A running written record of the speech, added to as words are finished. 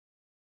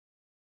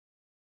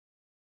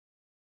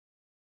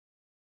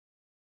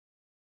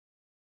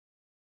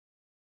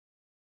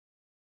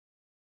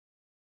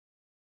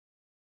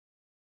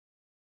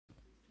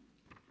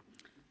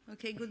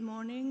Okay, good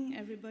morning,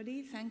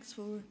 everybody. Thanks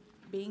for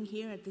being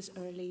here at this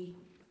early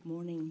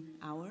morning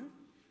hour.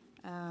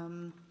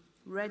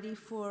 Ready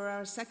for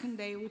our second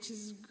day, which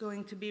is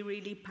going to be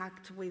really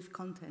packed with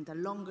content, a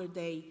longer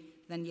day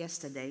than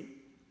yesterday.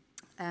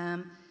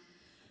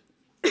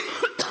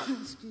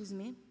 Excuse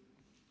me.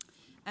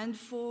 And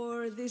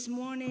for this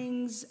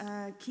morning's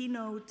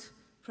keynote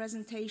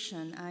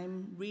presentation,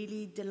 I'm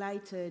really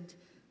delighted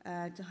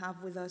to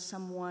have with us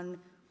someone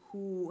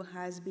who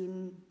has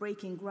been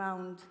breaking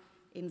ground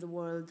in the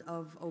world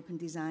of open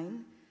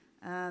design.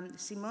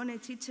 Simone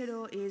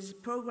Cicero is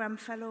Program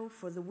Fellow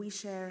for the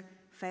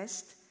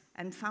FADfest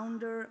and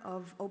founder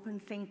of Open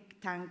Think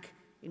Tank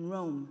in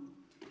Rome.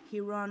 He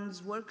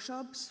runs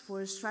workshops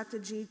for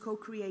strategy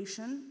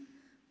co-creation,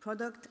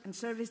 product and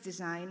service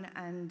design,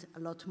 and a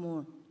lot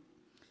more.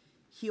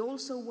 He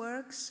also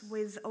works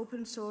with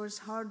open source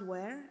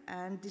hardware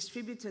and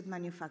distributed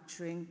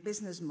manufacturing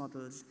business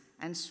models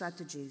and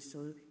strategies,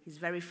 so he's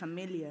very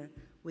familiar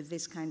with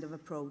this kind of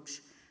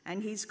approach.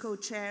 And he's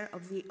co-chair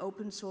of the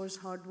Open Source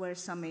Hardware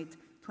Summit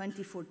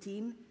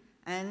 2014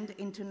 and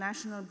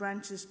International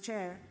Branches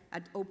Chair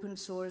at Open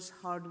Source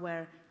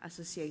Hardware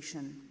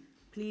Association.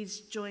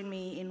 Please join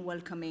me in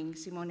welcoming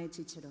Simone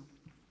Cicero.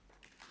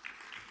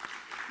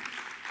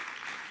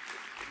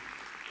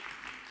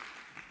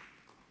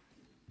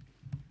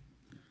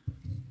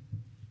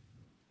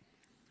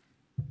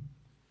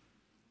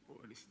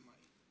 Where is my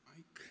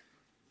mic?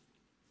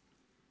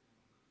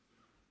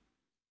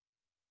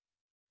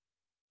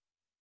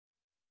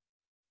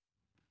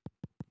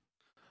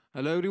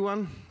 Hello,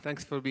 everyone.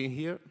 Thanks for being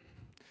here.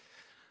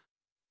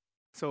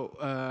 So,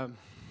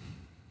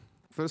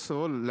 first of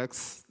all,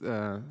 let's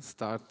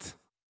start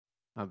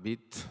a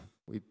bit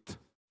with,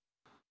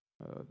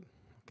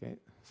 okay,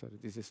 sorry,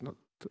 this is not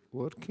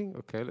working.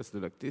 Okay, let's do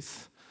like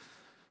this.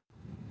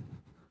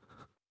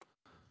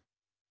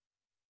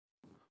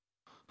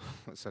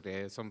 Sorry,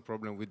 I had some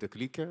problem with the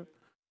clicker,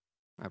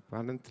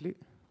 apparently.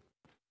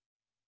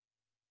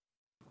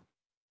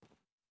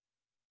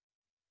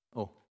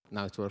 Oh,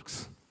 now it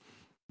works.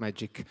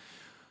 Magic.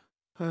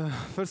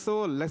 First of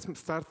all, let's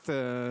start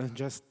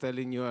just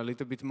telling you a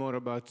little bit more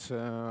about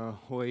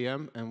who I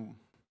am. And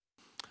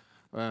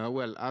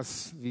well,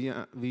 as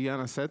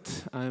Viviana said,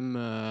 I'm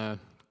a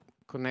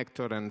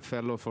connector and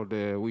fellow for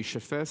the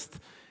FADfest,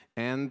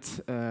 and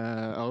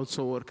I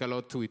also work a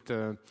lot with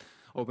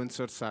open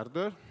source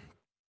hardware,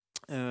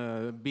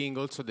 being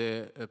also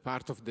the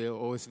part of the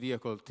OS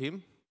vehicle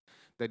team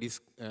that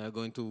is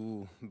going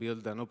to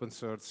build an open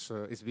source,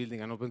 is building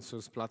an open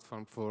source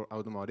platform for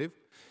automotive.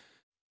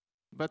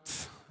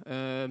 But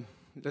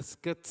let's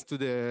get to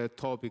the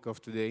topic of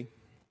today.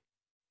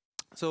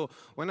 So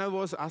when I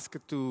was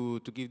asked to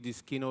give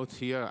this keynote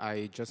here,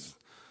 I just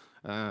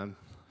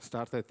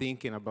started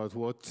thinking about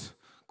what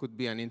could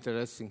be an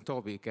interesting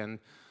topic. And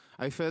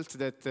I felt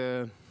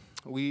that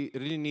we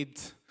really need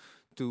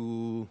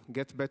to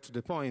get back to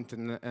the point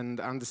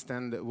and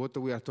understand what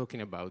we are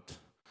talking about.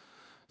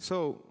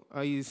 So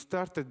I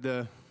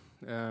started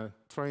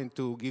trying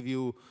to give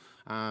you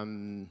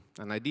an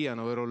idea, an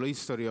overall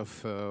history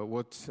of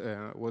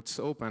what's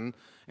open.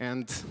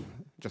 And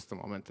just a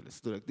moment,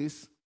 let's do like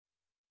this.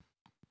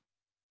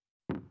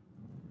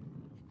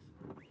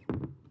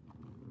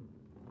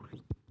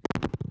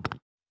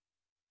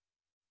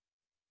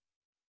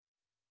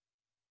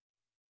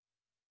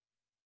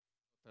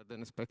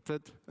 Than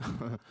expected.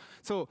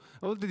 So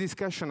all the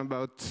discussion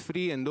about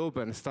free and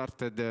open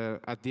started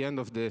at the end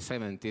of the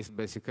 70s,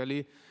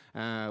 basically,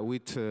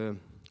 with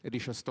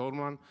Richard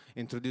Stallman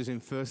introducing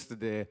first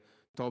the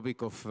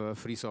topic of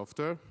free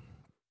software.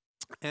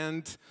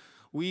 And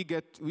we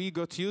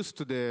got used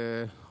to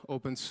the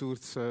open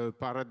source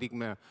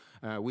paradigm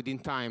within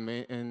time.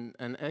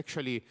 And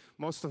actually,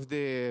 most of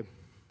the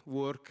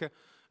work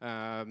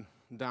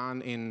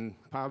done in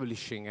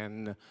publishing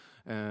and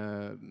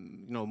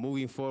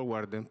moving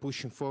forward and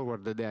pushing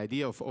forward the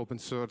idea of open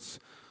source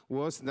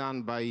was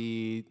done by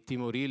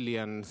Tim O'Reilly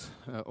and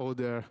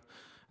other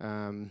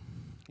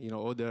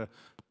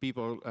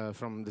people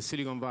from the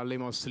Silicon Valley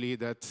mostly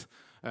that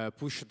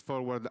pushed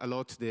forward a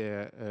lot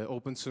the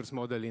open source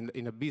model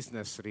in a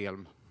business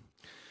realm.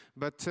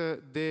 But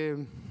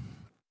the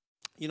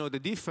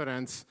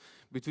difference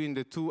between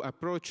the two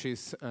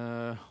approaches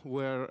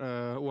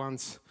were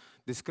once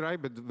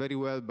described very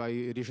well by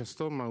Richard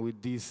Stallman with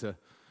this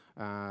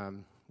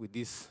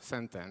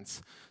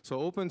sentence. So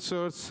open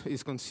source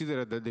is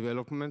considered a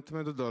development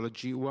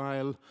methodology,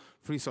 while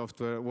free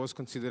software was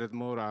considered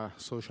more a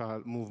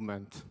social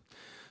movement.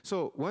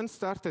 So when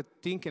started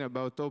thinking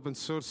about open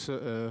source,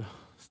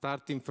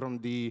 starting from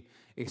the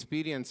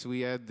experience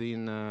we had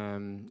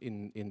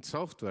in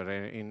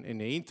software, in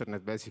the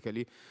internet,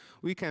 basically,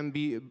 we can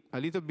be a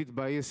little bit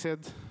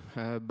biased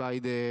by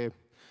the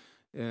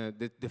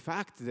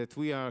fact that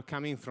we are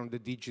coming from the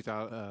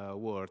digital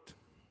world.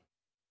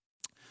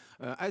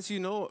 As you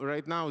know,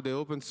 right now the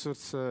open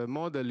source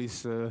model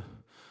is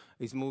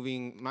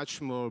moving much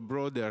more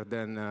broader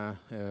than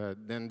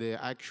the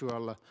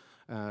actual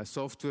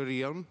software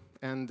realm,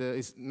 and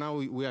now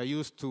we are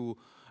used to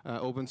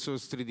open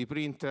source 3D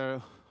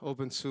printer,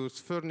 open source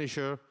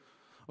furniture,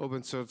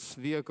 open source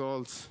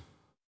vehicles,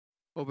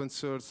 open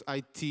source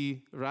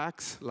IT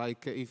racks,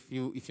 like if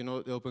you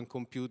know the Open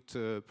Compute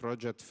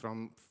project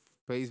from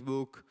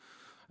Facebook.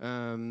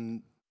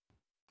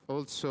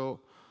 Also,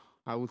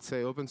 I would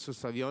say open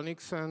source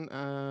avionics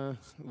and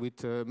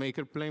with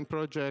Maker Plane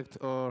project,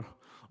 or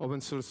open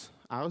source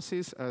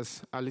houses,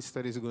 as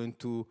Alistair is going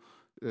to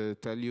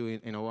tell you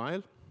in a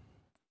while.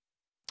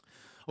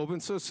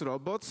 Open source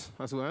robots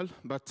as well,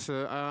 but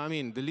I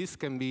mean, the list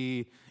can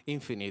be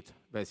infinite,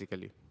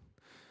 basically.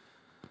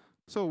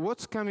 So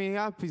what's coming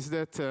up is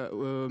that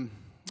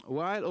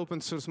while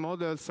open source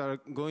models are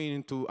going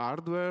into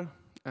hardware,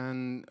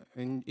 and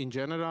in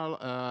general,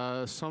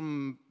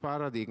 some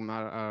paradigm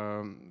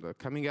are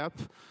coming up,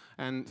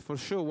 and for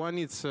sure one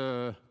is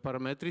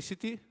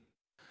parametricity,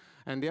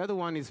 and the other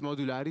one is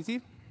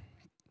modularity.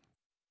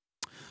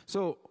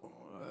 So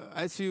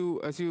as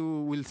you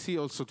will see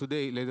also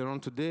today, later on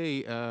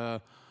today,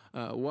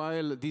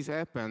 while this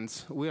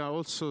happens, we are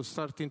also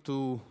starting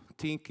to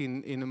think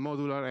in a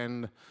modular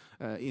and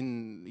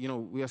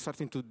we are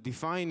starting to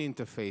define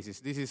interfaces.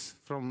 This is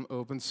from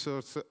open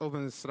source,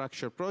 open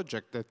structure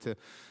project that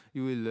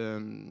you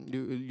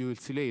will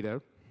see later.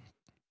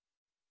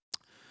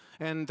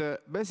 And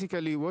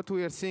basically, what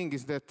we are seeing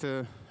is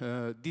that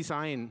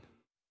design,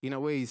 in a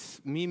way,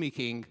 is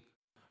mimicking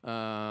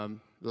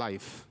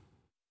life.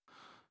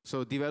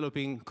 So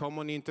developing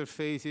common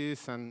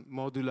interfaces and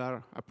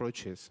modular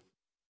approaches.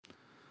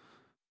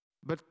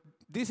 But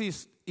this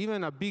is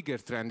even a bigger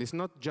trend. It's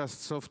not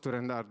just software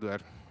and hardware.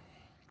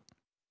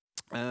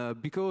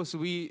 Because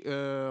we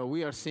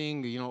are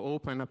seeing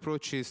open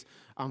approaches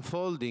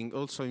unfolding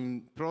also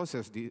in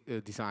process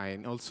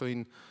design, also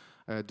in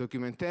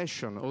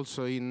documentation,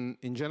 also in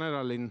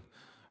general in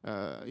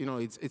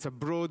it's a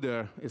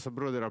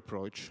broader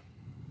approach.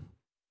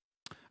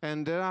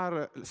 And there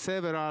are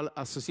several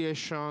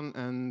associations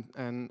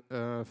and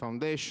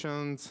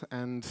foundations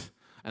and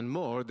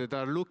more that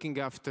are looking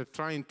after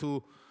trying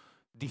to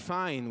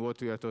define what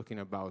we are talking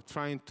about,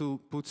 trying to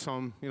put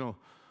some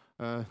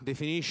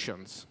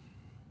definitions.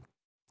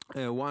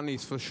 One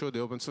is for sure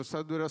the Open Source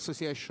Hardware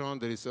Association,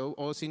 there is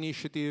OS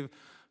Initiative,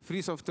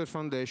 Free Software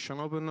Foundation,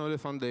 Open Knowledge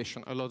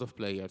Foundation, a lot of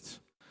players.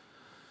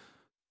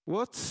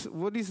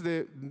 What is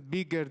the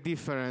bigger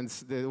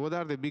difference? What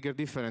are the bigger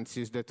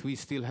differences that we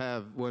still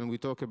have when we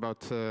talk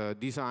about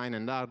design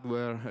and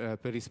hardware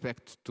per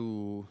respect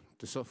to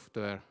the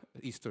software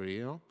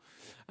history?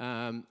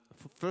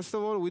 First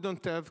of all, we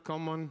don't have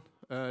common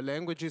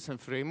languages and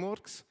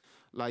frameworks.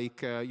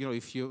 Like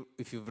if you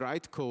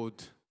write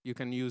code, you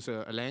can use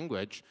a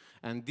language,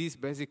 and this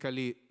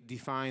basically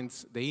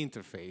defines the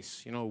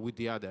interface, with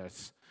the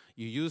others.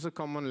 You use a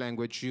common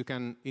language, you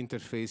can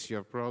interface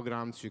your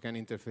programs, you can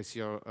interface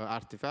your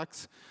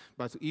artifacts.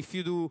 But if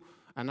you do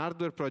an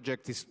hardware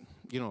project,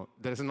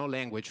 there's no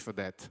language for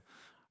that,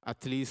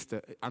 at least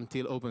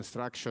until open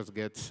structures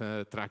get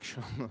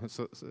traction,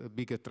 so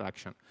bigger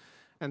traction.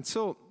 And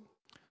so,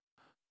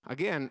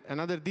 again,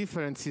 another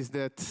difference is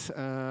that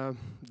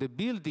the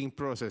building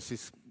process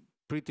is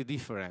pretty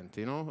different.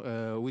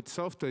 With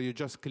software, you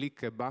just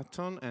click a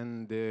button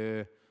and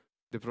the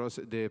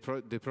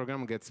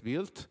program gets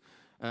built.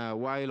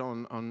 While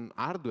on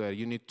hardware,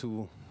 you need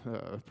to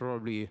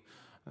probably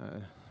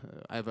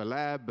have a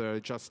lab or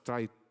just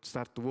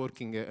start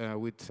working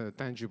with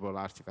tangible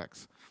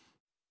artifacts.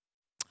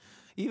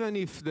 Even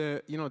if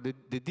the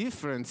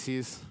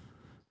differences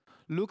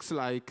looks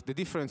like the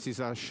differences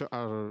are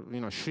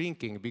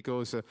shrinking,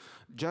 because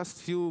just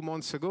a few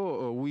months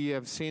ago we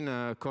have seen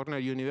Cornell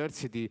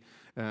University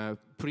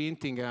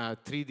printing a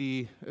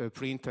 3D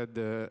printed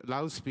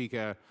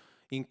loudspeaker,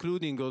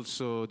 including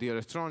also the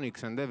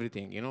electronics and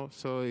everything,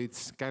 So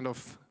it's kind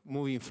of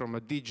moving from a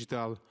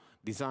digital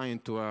design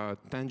to a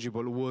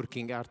tangible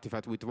working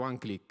artifact with one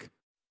click.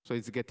 So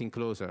it's getting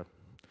closer.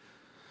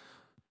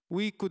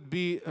 We could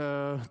be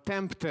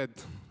tempted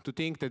to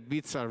think that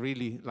bits are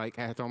really like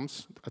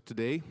atoms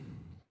today,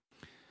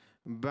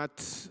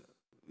 but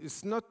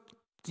it's not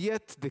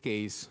yet the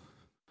case.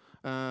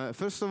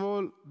 First of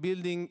all,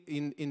 building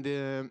in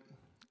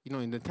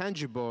the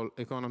tangible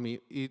economy,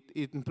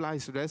 it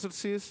implies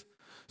resources.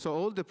 So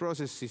all the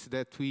processes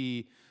that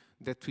we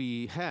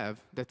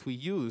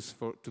use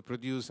to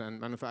produce and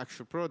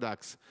manufacture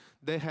products,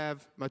 they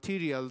have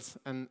materials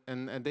and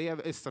they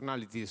have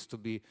externalities to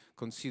be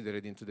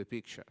considered into the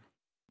picture.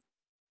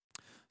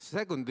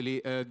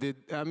 Secondly,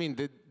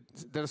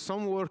 there's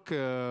some work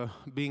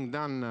being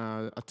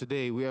done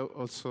today. We have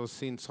also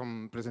seen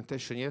some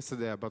presentation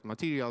yesterday about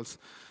materials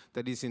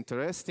that is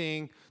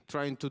interesting,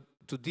 trying to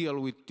deal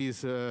with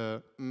these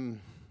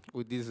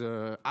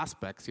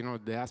aspects,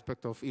 the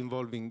aspect of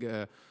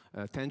involving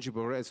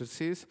tangible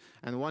resources.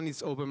 And one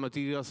is open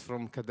materials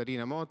from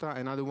Caterina Mota.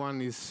 Another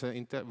one is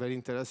very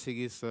interesting,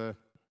 is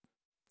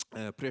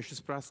precious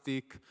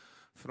plastic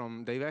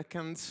from Dave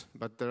Atkins.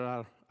 But there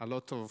are a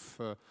lot of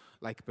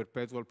like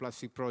perpetual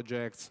plastic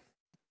projects,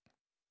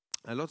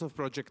 a lot of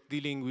projects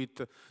dealing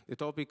with the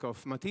topic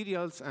of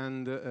materials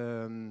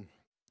and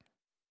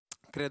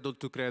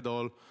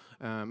cradle-to-cradle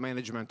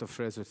management of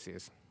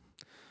resources.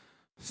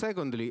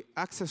 Secondly,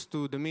 access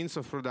to the means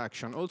of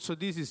production. Also,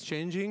 this is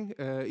changing.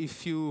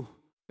 If you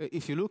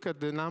look at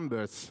the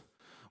numbers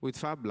with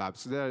Fab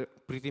Labs, they're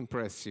pretty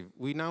impressive.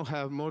 We now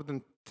have more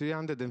than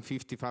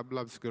 350 Fab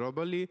Labs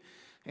globally,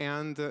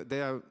 and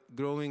they are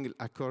growing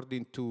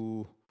according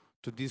to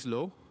this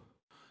law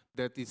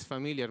that is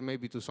familiar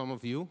maybe to some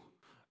of you.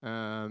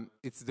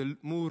 It's the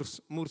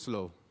Moore's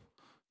law.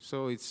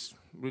 So it's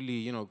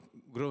really,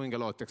 growing a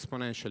lot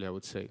exponentially, I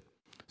would say.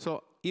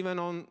 So even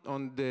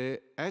on the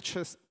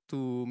access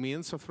to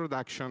means of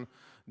production,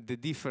 the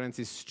difference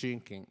is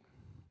shrinking.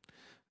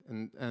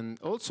 And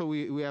also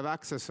we have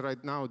access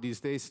right now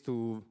these days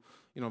to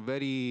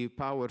very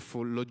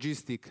powerful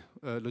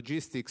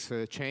logistics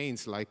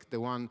chains like the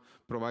one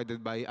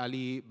provided by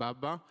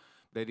Alibaba.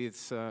 That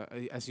is,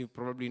 as you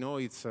probably know,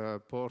 it's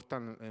a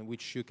portal in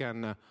which you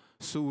can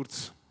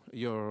source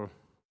your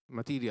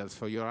materials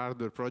for your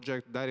hardware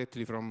project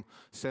directly from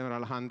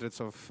several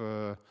hundreds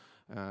of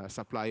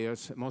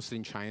suppliers, mostly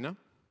in China.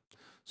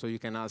 So you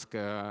can ask,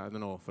 I don't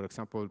know, for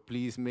example,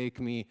 please make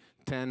me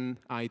 10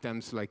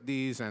 items like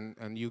this,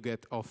 and you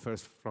get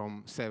offers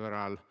from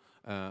several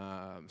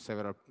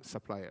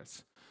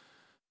suppliers.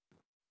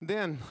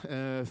 Then,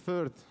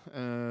 third,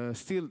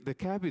 still the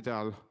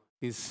capital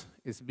is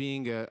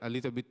being a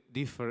little bit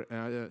different.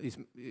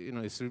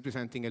 Is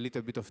representing a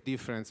little bit of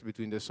difference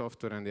between the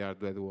software and the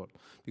hardware world.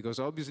 Because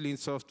obviously in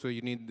software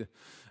you need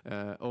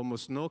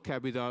almost no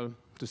capital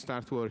to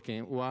start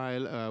working,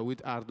 while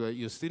with hardware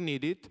you still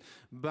need it.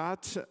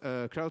 But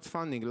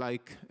crowdfunding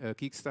like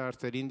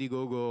Kickstarter,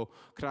 Indiegogo,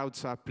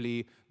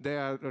 Crowdsupply, they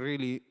are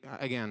really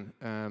again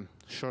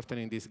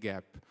shortening this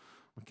gap.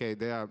 Okay,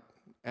 they are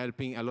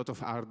helping a lot of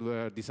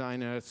hardware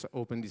designers,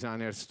 open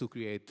designers to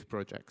create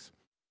projects.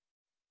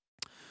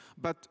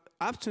 But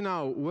up to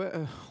now,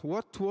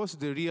 what was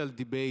the real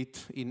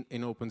debate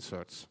in open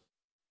source?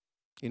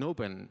 In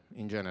open,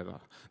 in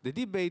general. The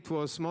debate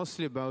was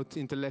mostly about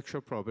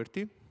intellectual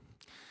property,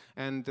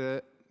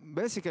 and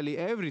basically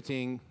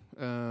everything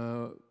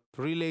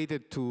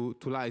related to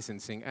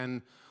licensing.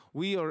 And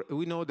we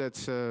know that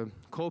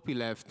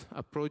copyleft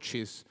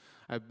approaches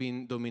have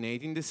been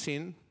dominating the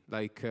scene.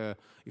 Like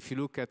if you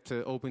look at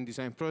open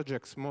design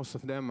projects, most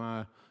of them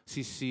are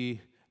CC,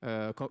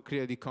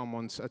 Creative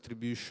Commons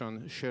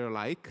attribution share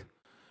alike,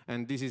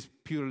 and this is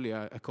purely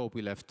a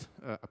copyleft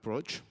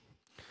approach.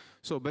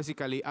 So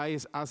basically,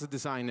 as a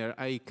designer,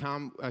 I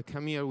come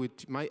here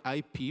with my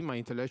IP, my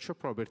intellectual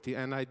property,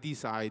 and I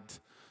decide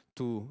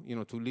to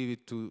leave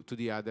it to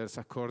the others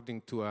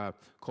according to a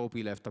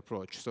copyleft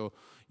approach. So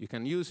you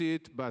can use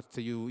it, but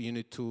you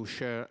need to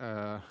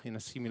share in a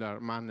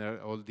similar manner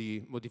all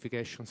the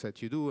modifications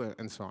that you do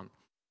and so on.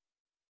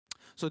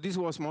 So this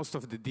was most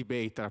of the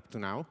debate up to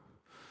now.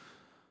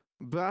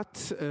 But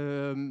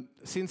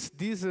since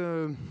this,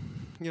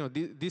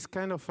 this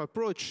kind of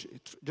approach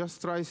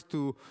just tries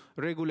to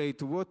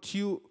regulate what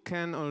you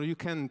can or you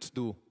can't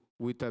do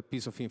with a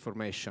piece of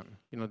information,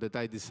 that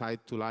I decide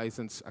to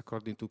license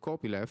according to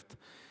copyleft.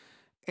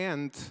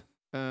 And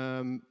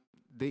an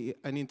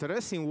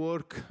interesting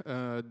work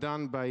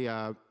done by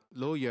a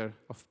lawyer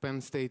of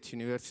Penn State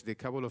University a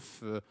couple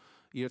of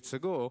years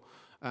ago,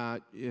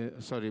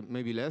 sorry,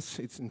 maybe less,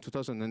 it's in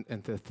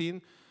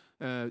 2013,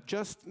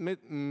 just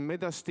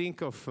made us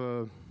think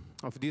of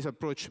this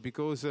approach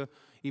because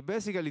it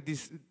basically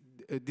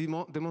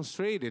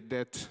demonstrated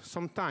that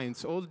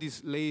sometimes all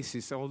these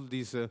laces, all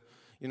these,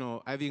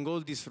 having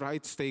all these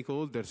right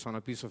stakeholders on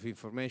a piece of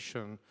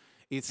information,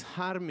 it's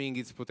harming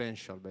its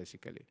potential,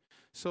 basically.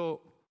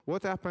 So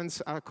what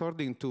happens,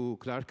 according to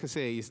Clark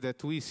Say, is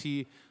that we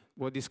see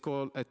what is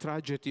called a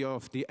tragedy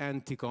of the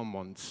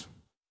anti-commons.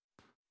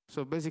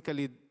 So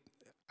basically,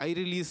 I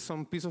release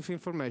some piece of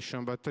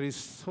information, but there is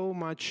so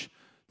much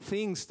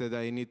things that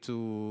I need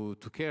to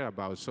care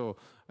about. So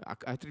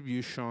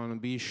attribution,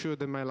 be sure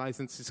that my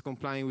license is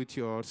complying with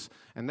yours,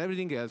 and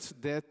everything else,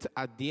 that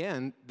at the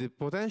end, the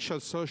potential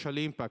social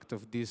impact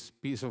of this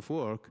piece of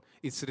work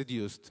is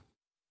reduced.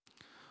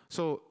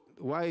 So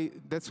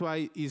that's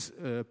why his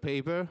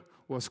paper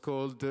was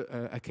called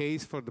A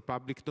Case for the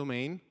Public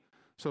Domain.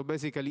 So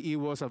basically, he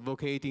was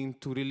advocating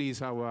to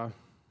release our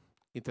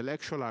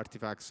intellectual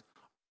artifacts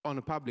on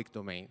a public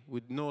domain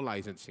with no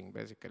licensing,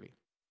 basically.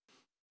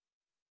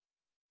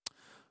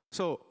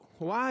 So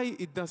why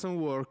it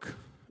doesn't work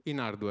in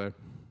hardware?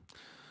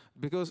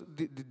 Because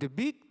the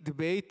big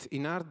debate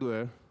in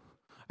hardware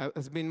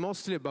has been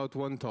mostly about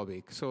one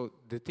topic. So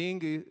the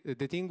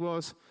thing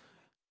was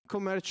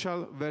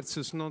commercial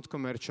versus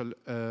non-commercial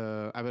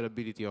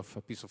availability of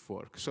a piece of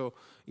work. So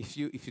if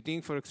you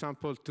think, for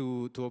example,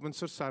 to open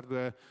source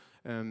hardware,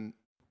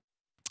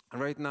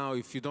 right now,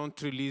 if you don't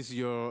release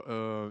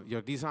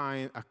your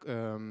design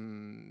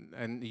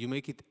and you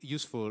make it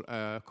useful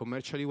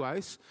commercially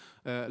wise,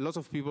 lots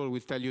of people will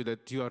tell you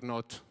that you are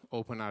not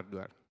open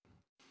hardware.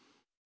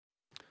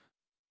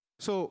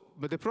 So,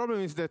 but the problem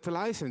is that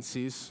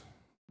licenses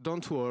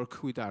don't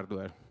work with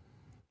hardware.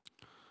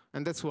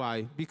 And that's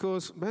why,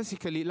 because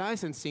basically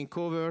licensing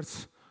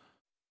covers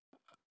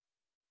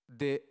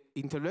the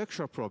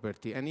intellectual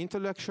property, and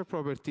intellectual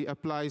property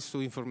applies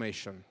to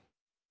information.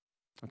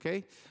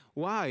 Okay?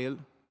 While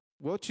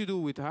what you do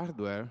with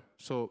hardware,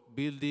 so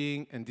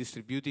building and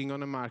distributing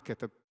on a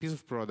market a piece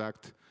of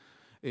product,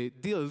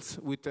 it deals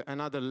with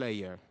another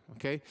layer,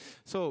 okay?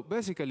 So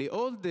basically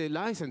all the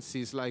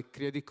licenses like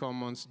Creative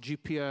Commons,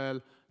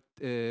 GPL,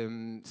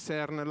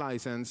 CERN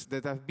license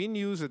that have been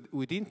used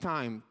within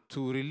time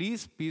to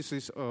release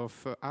pieces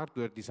of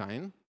hardware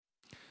design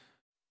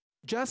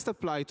just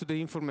apply to the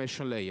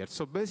information layer.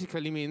 So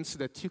basically means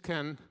that you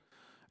can,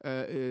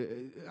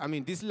 I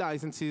mean, these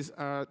licenses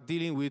are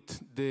dealing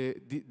with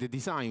the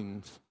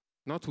designs,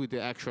 not with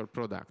the actual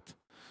product.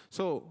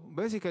 So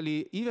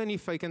basically, even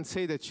if I can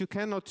say that you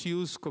cannot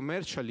use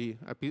commercially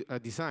a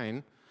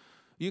design,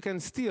 you can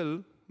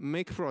still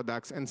make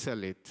products and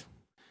sell it.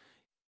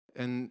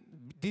 And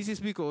this is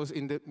because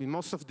in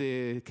most of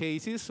the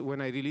cases,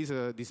 when I release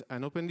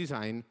an open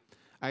design,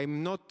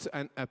 I'm not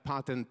a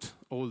patent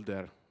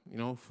holder, you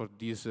know, for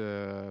this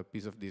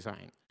piece of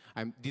design.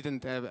 I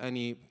didn't have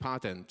any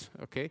patent,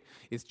 okay?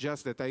 It's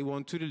just that I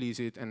want to release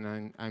it,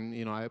 and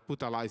I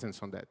put a license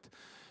on that.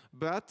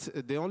 But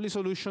the only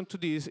solution to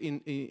this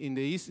in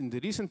the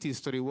recent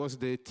history was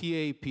the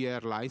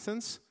TAPR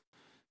license.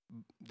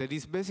 That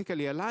is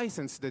basically a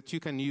license that you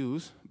can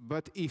use,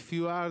 but if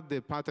you are the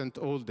patent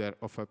holder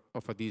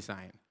of a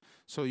design.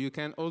 So you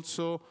can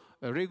also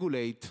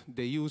regulate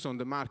the use on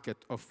the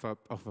market of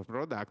a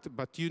product,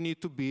 but you need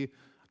to be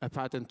a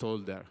patent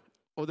holder.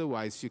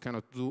 Otherwise, you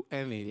cannot do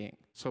anything.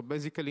 So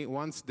basically,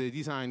 once the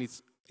design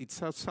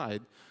it's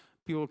outside,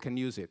 people can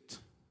use it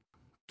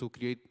to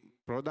create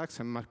products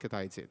and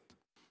marketize it.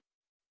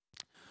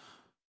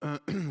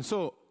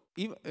 So,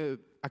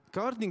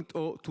 according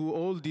to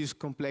all these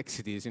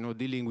complexities, you know,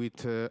 dealing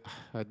with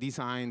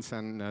designs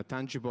and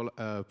tangible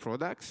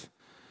products,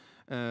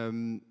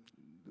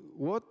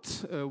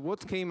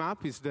 what came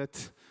up is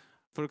that,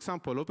 for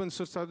example, Open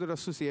Source Hardware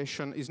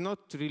Association is not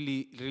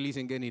really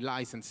releasing any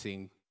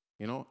licensing,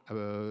 you know,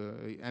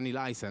 any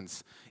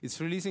license.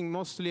 It's releasing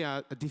mostly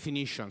a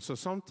definition, so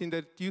something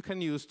that you can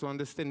use to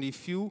understand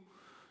if you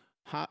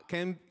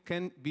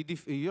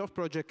your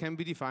project can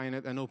be defined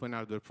as an open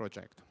hardware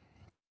project.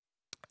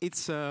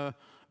 It's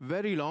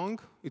very long,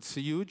 it's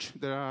huge.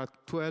 There are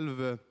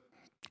 12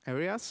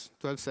 areas,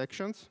 12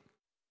 sections,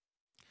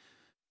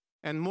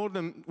 and more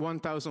than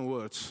 1,000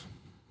 words.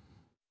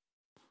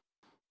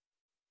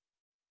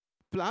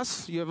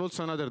 Plus, you have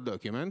also another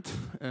document.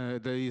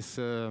 There is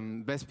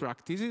best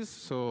practices,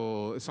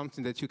 so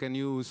something that you can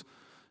use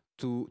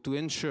to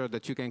ensure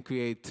that you can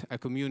create a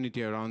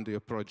community around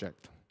your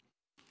project.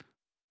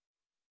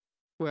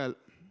 Well,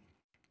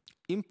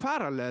 in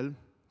parallel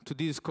to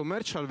this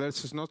commercial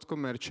versus not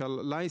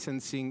commercial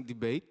licensing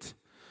debate,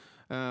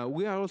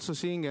 we are also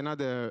seeing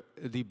another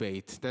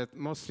debate that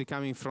mostly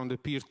coming from the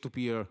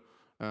peer-to-peer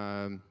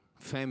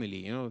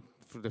family, you know,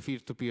 for the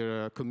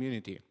peer-to-peer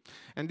community.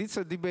 And it's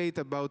a debate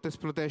about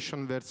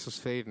exploitation versus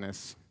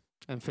fairness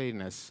and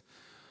fairness.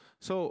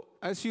 So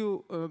as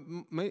you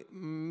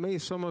may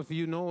some of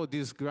you know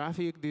this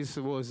graphic, this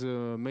was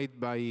made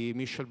by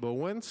Michel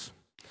Bowens.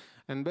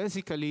 And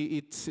basically,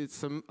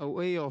 it's a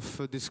way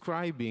of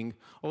describing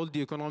all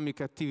the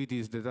economic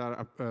activities that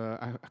are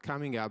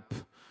coming up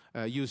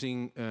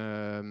using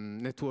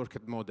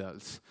networked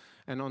models.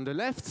 And on the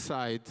left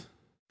side,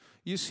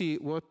 you see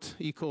what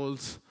he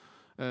calls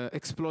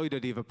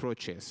exploitative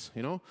approaches.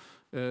 You know,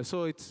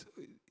 so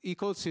he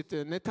calls it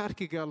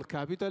netarchical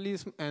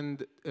capitalism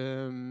and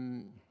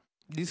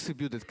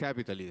distributed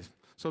capitalism.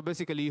 So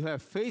basically, you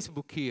have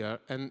Facebook here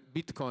and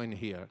Bitcoin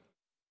here.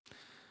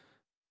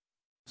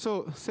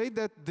 So say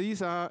that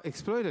these are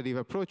exploitative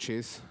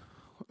approaches.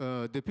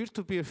 The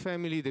peer-to-peer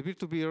family, the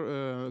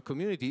peer-to-peer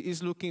community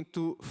is looking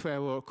to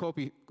favor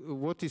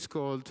what is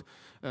called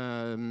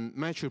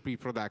mature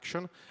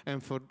pre-production.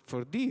 And for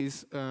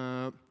this,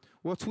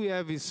 what we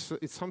have is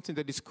it's something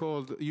that is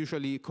called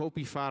usually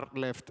copy far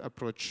left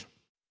approach.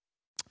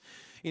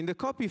 In the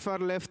copy far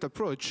left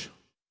approach,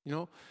 you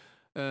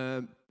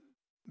know,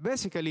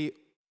 basically,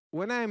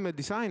 when I'm a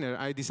designer,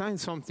 I design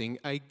something,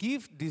 I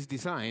give this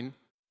design,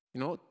 you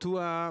know, to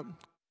a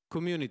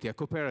community, a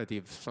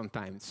cooperative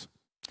sometimes.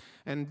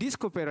 And this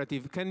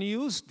cooperative can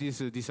use this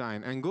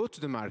design and go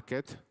to the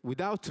market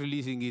without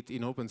releasing it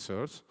in open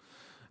source,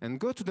 and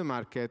go to the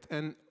market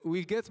and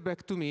will get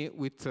back to me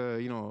with,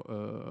 you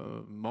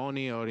know,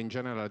 money or in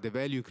general the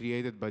value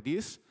created by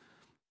this.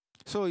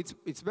 So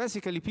it's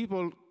basically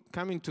people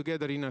coming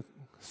together in a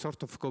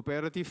sort of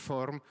cooperative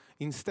form.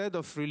 Instead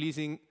of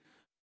releasing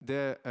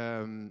the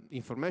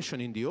information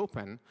in the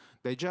open,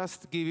 they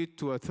just give it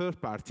to a third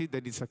party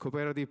that is a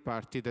cooperative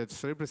party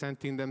that's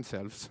representing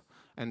themselves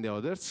and the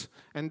others,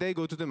 and they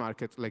go to the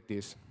market like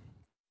this.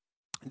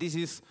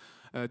 This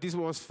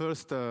was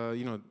first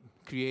you know,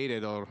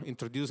 created or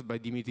introduced by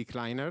Dimitri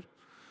Kleiner,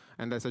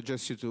 and I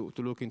suggest you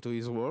to look into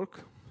his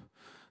work.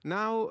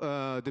 Now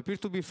the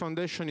peer-to-peer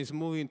foundation is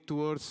moving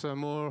towards a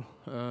more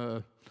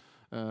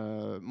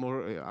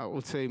I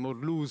would say more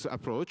loose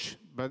approach,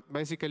 but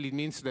basically it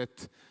means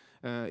that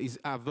is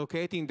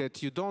advocating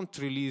that you don't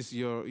release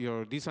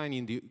your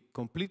design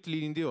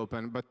completely in the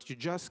open, but you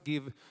just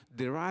give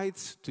the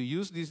rights to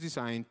use this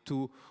design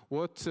to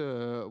what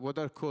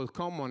are called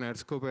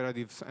commoners,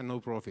 cooperatives, and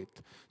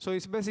no-profit. So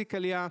it's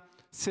basically a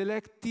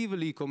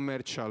selectively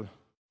commercial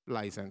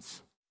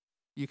license.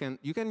 You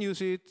can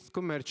use it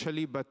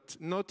commercially, but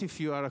not if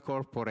you are a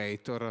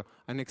corporate or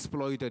an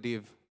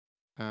exploitative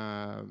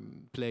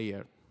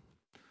player.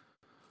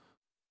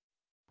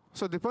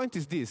 So the point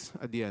is this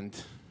at the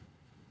end.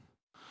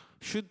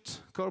 Should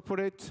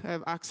corporate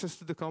have access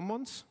to the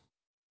commons,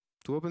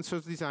 to open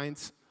source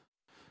designs?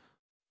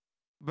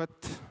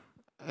 But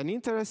an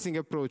interesting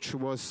approach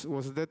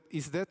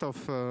is that of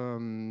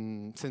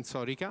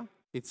Sensorica.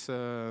 It's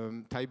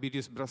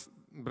Tiberius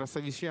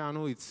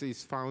Brassavicianu, it's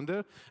his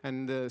founder,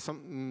 and a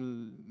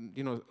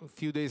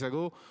few days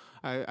ago,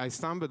 I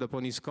stumbled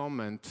upon his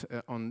comment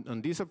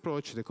on this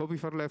approach, the copy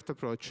for left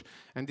approach,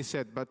 and he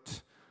said,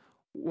 but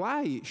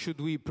why should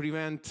we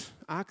prevent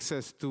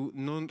access to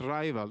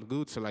non-rival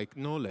goods like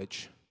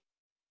knowledge,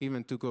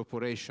 even to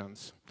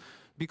corporations?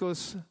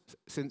 Because,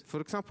 for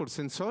example,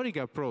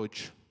 Sensorica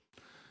approach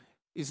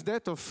is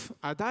that of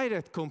a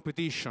direct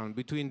competition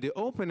between the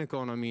open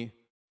economy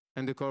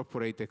and the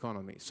corporate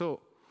economy.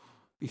 So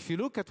if you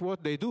look at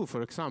what they do,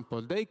 for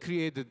example, they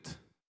created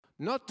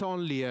not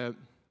only a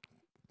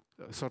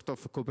sort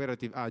of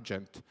cooperative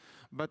agent,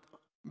 but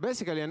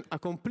basically a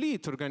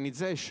complete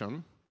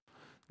organization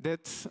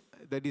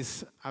that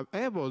is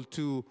able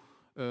to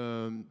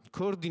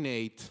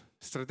coordinate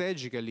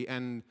strategically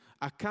and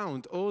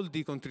account all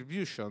the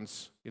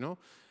contributions, and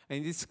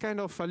it's kind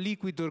of a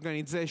liquid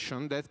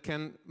organization that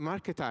can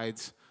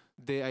marketize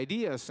the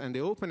ideas and the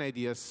open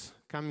ideas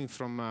coming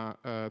from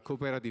a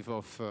cooperative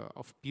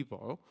of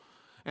people.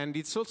 And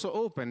it's also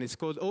open. It's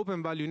called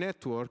Open Value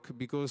Network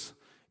because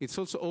it's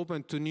also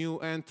open to new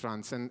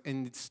entrants, and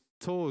it's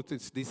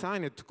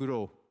designed to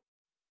grow.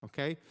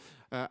 Okay,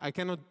 I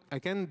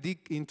can dig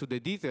into the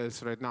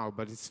details right now,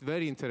 but it's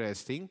very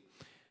interesting.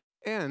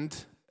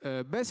 And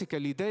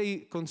basically,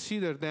 they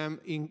consider them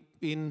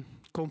in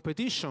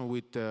competition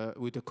with a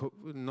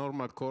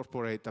normal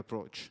corporate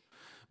approach.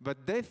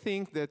 But they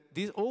think that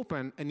this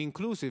open and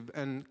inclusive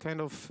and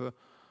kind of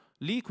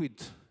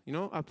liquid,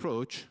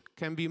 approach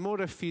can be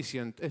more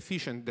efficient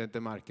than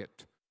the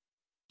market.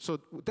 So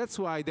that's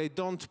why they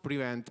don't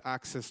prevent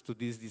access to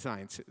these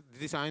designs. The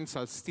designs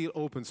are still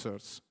open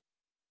source,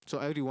 so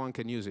everyone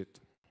can use it.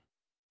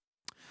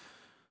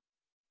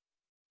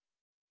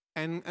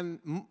 And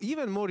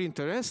even more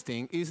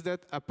interesting is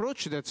that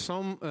approach that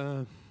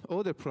some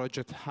other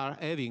projects are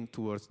having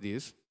towards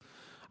this.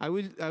 I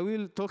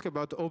will talk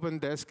about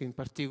Opendesk in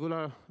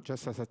particular,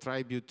 just as a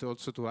tribute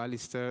also to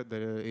Alistair.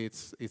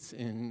 It's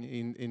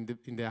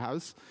in the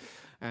house,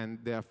 and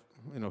they are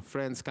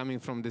friends coming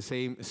from the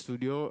same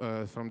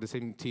studio, from the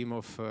same team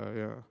of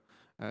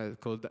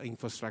called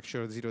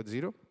Infrastructure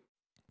 00.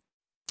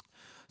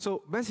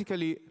 So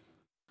basically,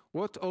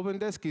 what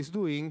Opendesk is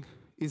doing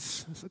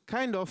is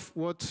kind of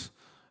what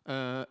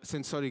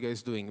Sensorica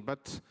is doing,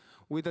 but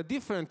with a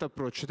different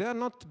approach. They are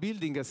not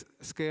building a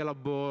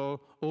scalable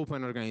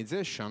open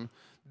organization.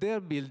 They are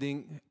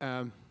building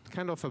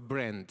kind of a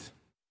brand.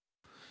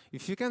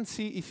 If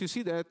you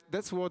see that,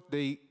 that's what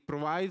they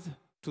provide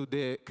to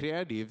the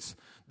creatives.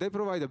 They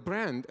provide a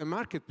brand, a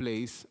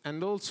marketplace,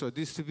 and also a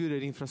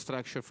distributed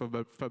infrastructure for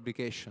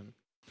fabrication.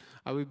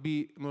 I will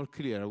be more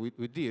clear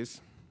with this.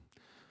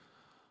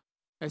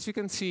 As you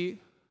can see,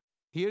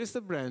 here is the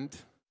brand,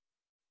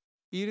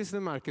 here is the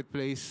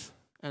marketplace,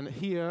 and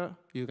here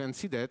you can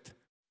see that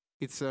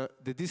it's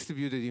the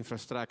distributed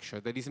infrastructure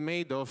that is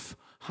made of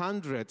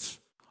hundreds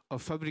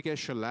of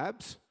fabrication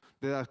labs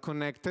that are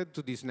connected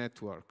to this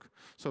network.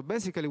 So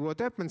basically what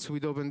happens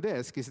with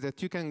Opendesk is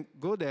that you can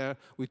go there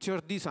with your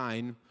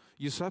design,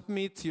 you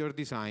submit your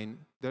design,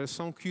 there's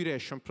some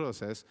curation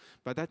process,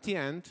 but at the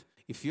end,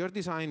 if your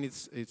design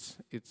is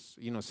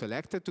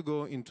selected to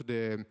go into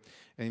the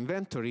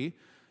inventory,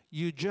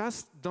 you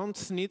just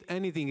don't need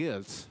anything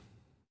else.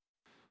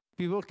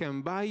 People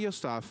can buy your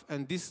stuff,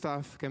 and this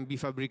stuff can be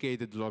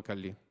fabricated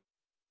locally.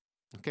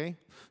 Okay?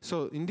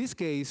 So in this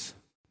case,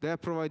 they are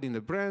providing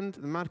the brand,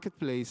 the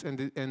marketplace,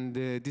 and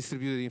the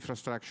distributed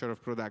infrastructure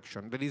of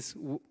production. That is,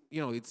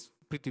 it's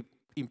pretty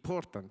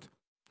important.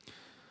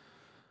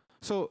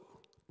 So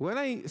when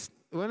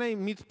I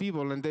meet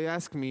people and they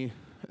ask me,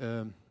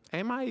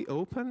 am I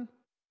open?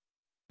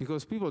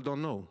 Because people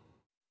don't know.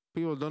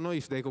 People don't know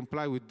if they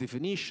comply with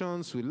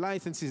definitions, with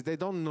licenses. They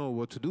don't know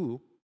what to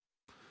do.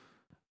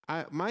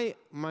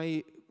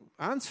 My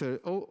answer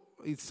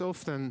it's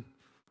often,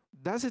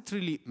 does it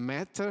really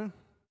matter?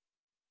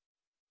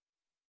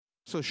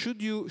 So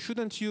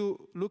shouldn't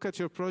you look at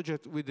your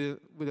project with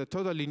a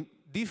totally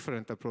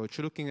different approach,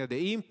 looking at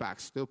the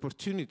impacts, the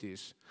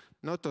opportunities,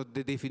 not at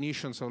the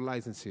definitions of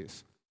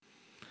licenses?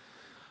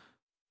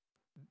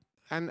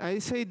 And I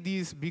say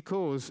this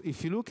because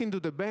if you look into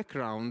the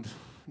background,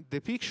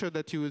 the picture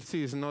that you will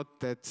see is not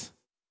that,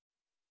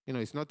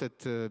 it's not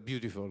that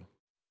beautiful.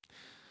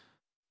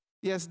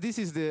 Yes, this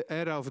is the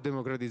era of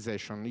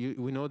democratization.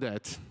 We know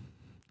that.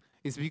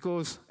 is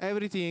because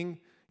everything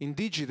in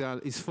digital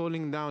is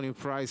falling down in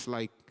price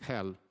like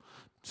hell.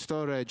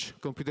 Storage,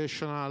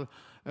 computational,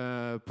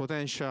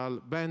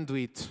 potential,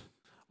 bandwidth,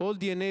 all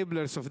the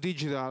enablers of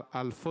digital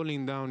are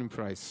falling down in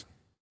price.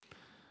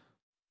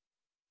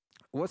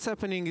 What's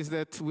happening is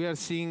that we are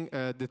seeing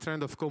the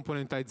trend of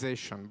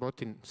componentization,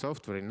 both in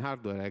software and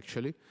hardware,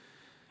 actually.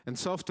 And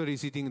software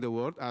is eating the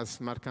world, as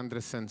Mark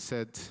Andreessen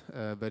said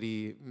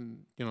very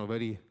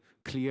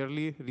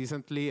clearly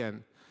recently.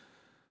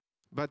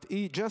 But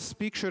just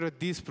picture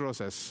this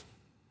process.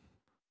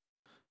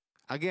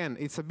 Again,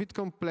 it's a bit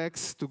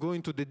complex to go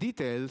into the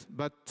details,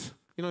 but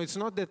it's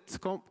not that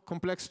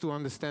complex to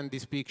understand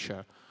this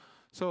picture.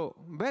 So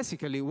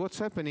basically, what's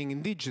happening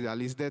in digital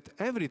is that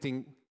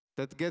everything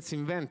that gets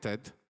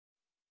invented,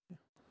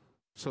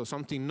 so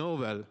something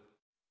novel,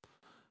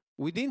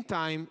 within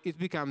time, it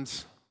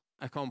becomes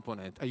a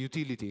component, a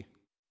utility.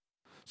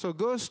 So it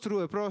goes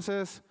through a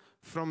process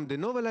from the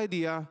novel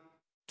idea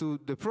to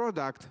the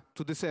product,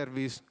 to the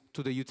service,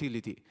 to the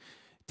utility.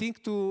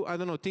 Think to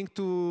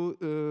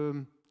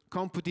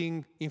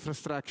computing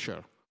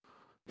infrastructure.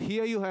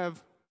 Here you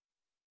have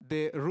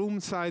the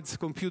room-sized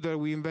computer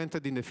we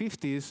invented in the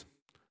 50s.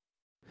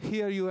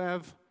 Here you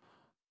have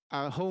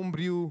a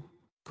homebrew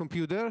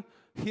computer.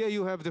 Here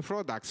you have the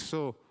products,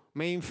 so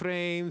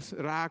mainframes,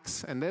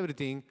 racks, and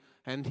everything.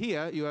 And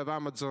here you have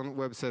Amazon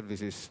Web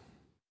Services.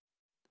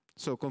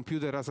 So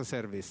computer as a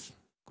service,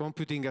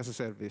 computing as a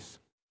service.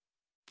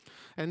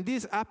 And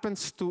this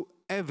happens to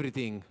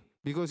everything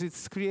because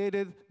it's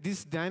created,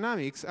 these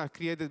dynamics are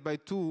created by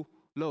two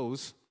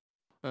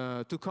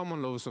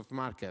common laws of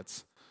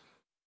markets,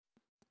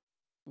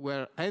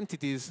 where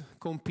entities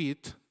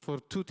compete for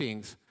two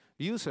things,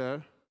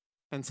 user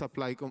and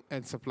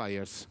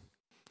suppliers.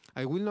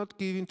 I will not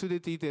give into the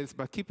details,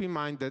 but keep in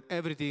mind that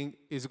everything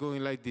is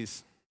going like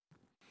this.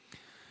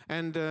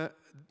 And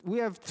we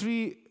have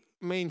three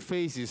main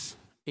phases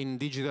in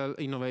digital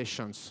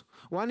innovations.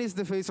 One is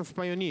the phase of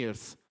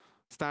pioneers,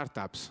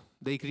 startups.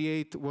 They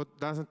create what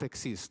doesn't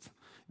exist.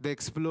 They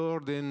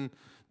explore the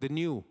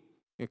new.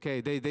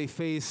 Okay, they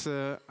face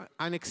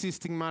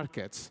unexisting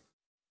markets.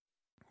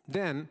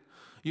 Then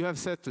you have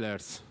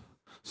settlers.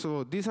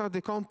 So these are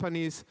the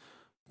companies,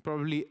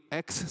 probably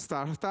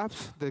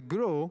ex-startups, that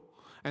grow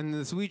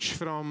and switch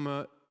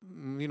from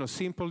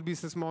simple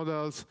business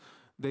models.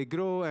 They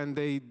grow and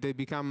they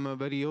become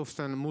very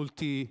often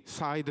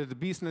multi-sided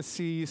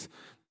businesses.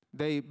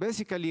 They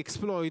basically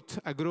exploit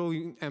a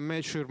growing and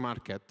mature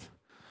market.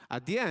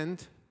 At the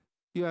end,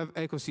 you have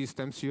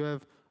ecosystems. You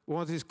have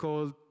what is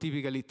called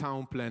typically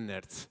town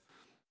planners.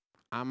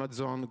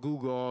 Amazon,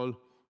 Google,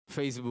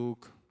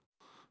 Facebook.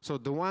 So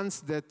the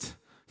ones that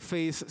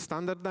face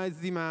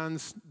standardized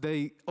demands,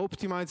 they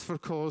optimize for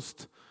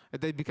cost,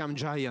 and they become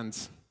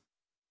giants.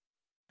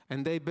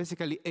 And they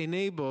basically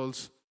enable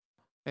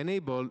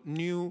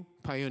new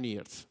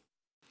pioneers.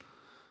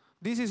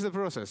 This is the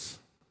process.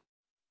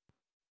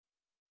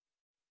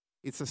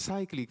 It's a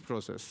cyclic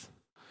process.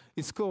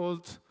 It's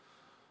called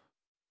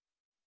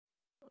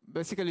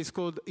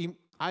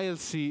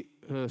ILC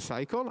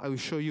cycle. I will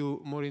show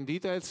you more in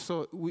detail.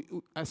 So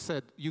as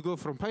said, you go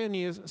from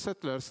pioneers,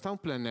 settlers, town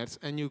planners,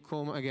 and you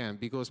come again.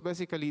 Because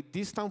basically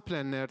these town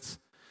planners,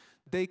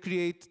 they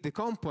create the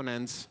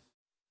components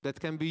that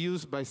can be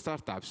used by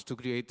startups to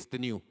create the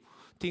new.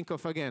 Think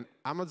of, again,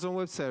 Amazon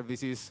Web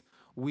Services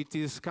with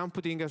its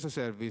computing as a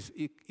service.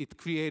 It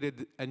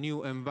created a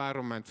new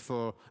environment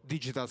for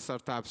digital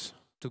startups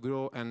to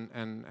grow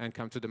and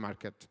come to the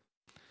market.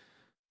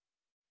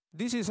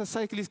 This is a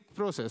cyclic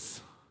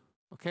process,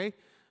 okay?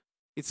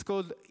 It's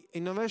called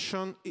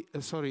innovation,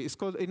 it's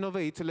called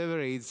innovate,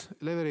 leverage,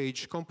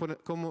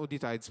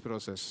 commoditize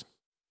process,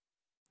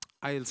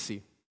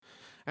 ILC.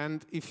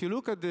 And if you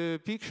look at the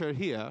picture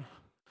here,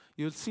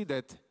 you'll see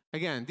that,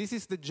 again, this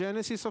is the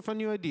genesis of a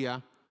new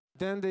idea.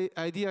 Then the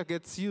idea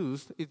gets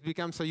used, it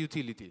becomes a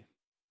utility.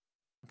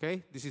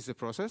 Okay, this is the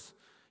process.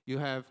 You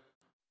have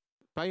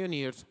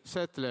pioneers,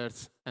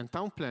 settlers, and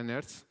town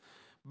planners.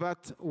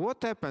 But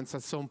what happens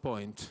at some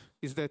point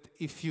is that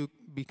if you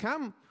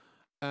become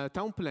a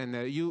town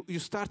planner, you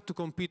start to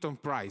compete on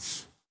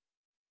price.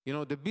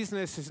 The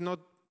business is not,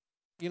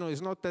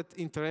 is not that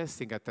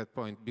interesting at that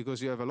point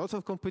because you have a lot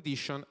of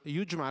competition, a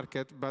huge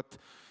market, but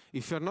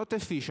if you're not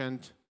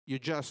efficient, you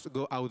just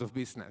go out of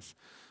business.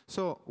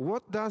 So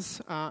what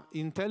does an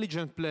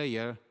intelligent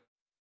player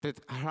that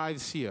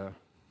arrives here?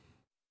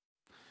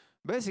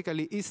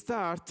 Basically, it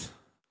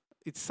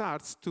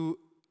starts to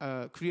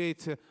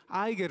create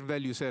higher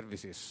value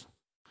services.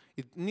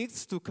 It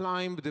needs to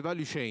climb the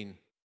value chain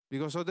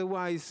because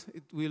otherwise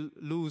it will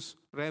lose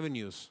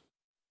revenues.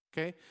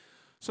 Okay?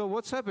 So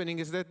what's happening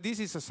is that this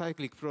is a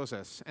cyclic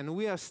process, and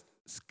we are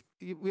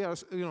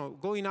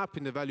going up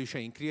in the value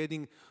chain,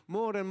 creating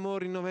more and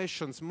more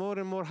innovations, more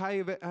and more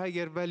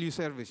higher value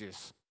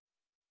services.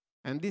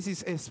 And this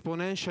is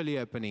exponentially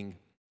happening.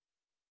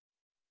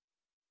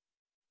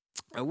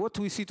 And what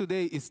we see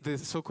today is the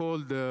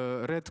so-called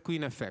Red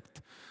Queen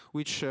effect,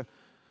 which,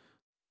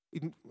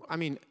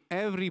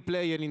 every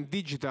player in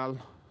digital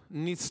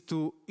needs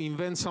to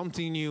invent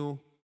something new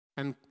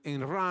and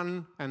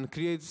run and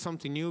create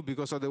something new,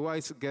 because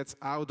otherwise it gets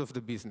out of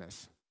the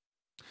business.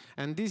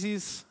 And this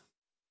is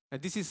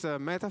a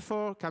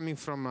metaphor coming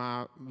from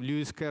a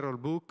Lewis Carroll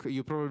book.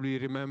 You probably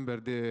remember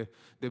the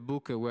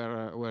book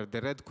where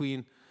the Red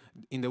Queen,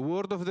 in the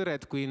world of the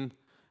Red Queen,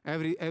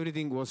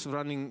 everything was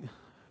running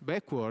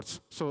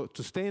backwards. So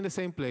to stay in the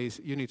same place,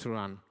 you need to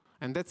run.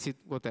 And that's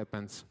what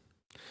happens.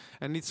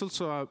 And it's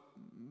also a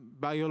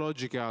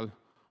biological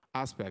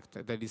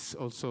aspect that is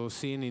also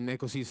seen in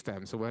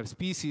ecosystems, where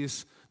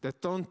species that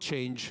don't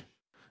change,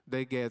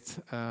 they get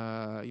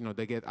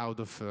out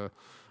of,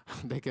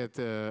 they get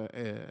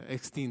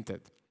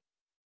extincted.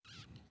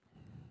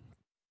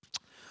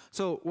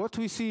 So what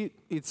we see,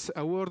 it's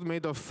a world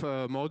made of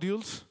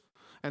modules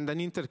and an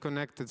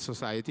interconnected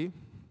society,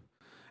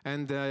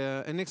 and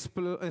an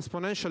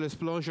exponential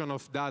explosion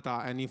of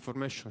data and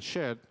information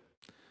shared.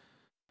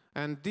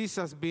 And this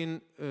has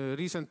been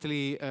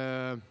recently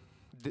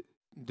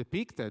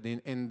depicted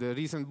in the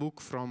recent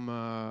book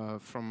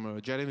from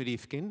Jeremy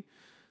Rifkin,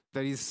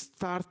 that is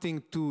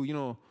starting to,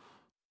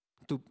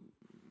 to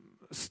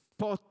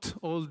spot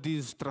all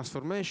these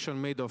transformation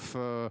made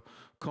of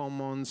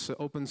commons,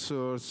 open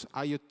source,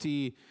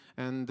 IoT,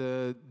 and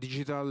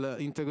digital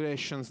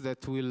integrations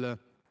that will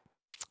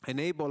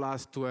enable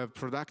us to have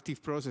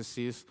productive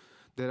processes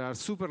that are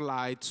super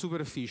light, super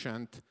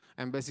efficient,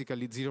 and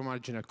basically zero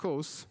marginal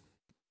costs.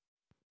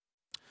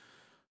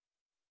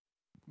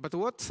 But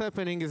what's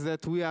happening is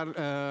that we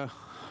are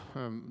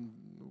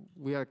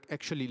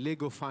actually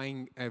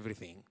Legofying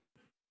everything.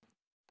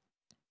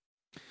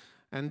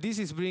 And this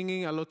is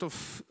bringing a lot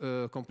of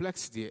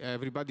complexity.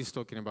 Everybody's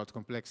talking about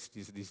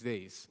complexities these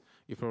days,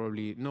 you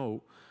probably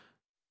know.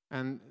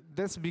 And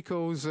that's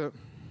because,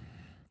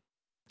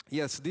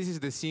 yes, this is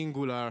the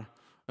singular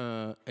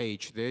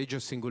age, the age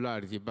of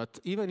singularity. But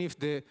even if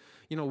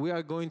we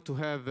are going to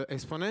have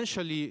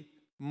exponentially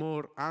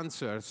more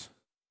answers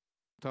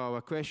to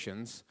our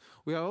questions,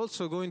 we are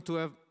also going to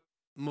have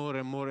more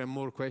and more and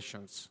more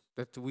questions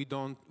that we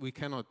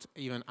cannot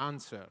even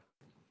answer.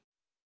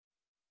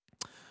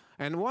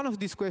 And one of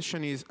these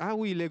questions is, are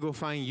we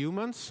Legofying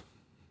humans?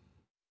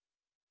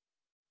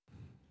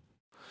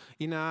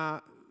 In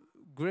a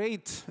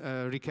great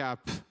recap,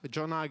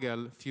 John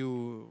Hagel, a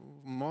few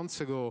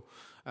months ago,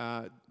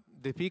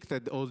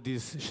 depicted all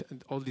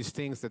these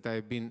things that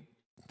I've been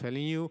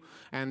telling you,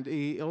 and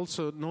he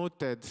also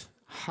noted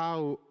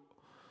how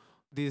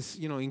this,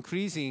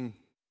 increasing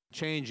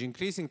change,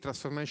 increasing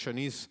transformation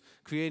is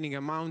creating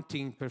a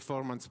mounting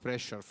performance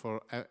pressure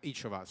for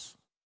each of us.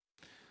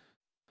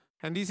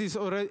 And this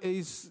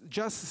is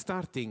just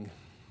starting,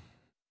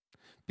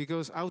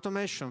 because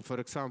automation, for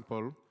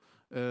example,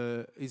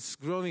 is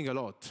growing a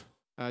lot.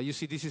 You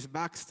see, this is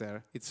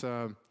Baxter. It's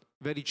a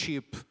very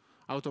cheap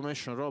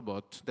automation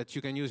robot that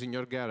you can use in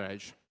your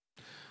garage.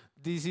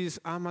 This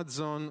is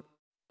Amazon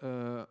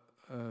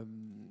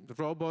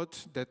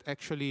robot that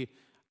actually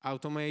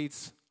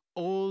automates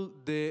all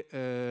the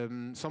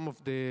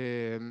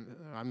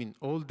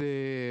all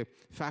the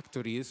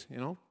factories,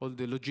 all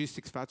the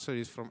logistics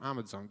factories from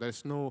Amazon.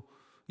 There's no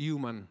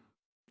human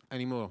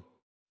anymore.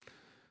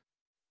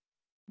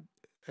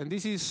 And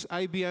this is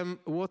IBM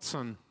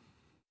Watson.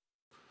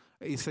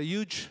 It's a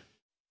huge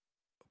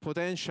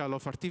potential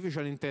of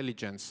artificial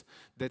intelligence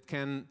that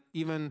can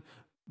even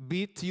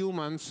beat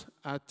humans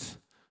at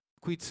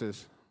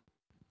quizzes.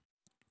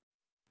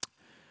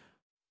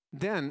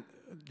 Then,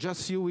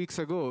 just a few weeks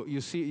ago,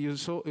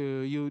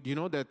 you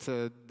know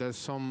that there's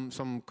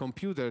some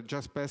computer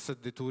just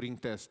passed the Turing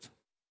test.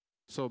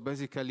 So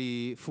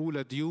basically,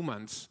 fooled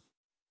humans,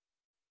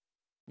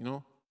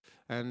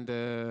 and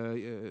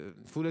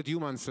fooled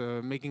humans,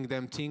 making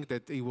them think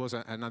that it was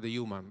another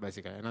human,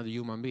 basically, another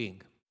human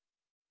being.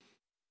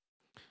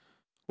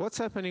 What's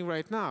happening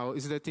right now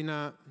is that in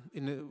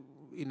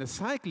a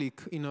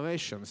cyclic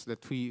innovations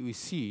that we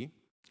see,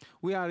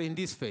 we are in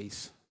this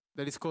phase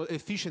that is called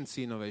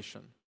efficiency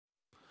innovation.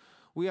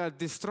 We are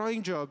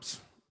destroying jobs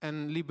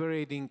and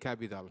liberating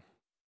capital.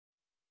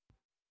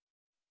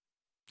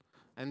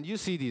 And you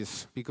see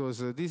this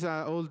because these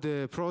are all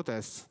the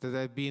protests that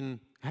have been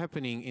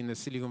happening in the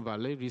Silicon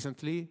Valley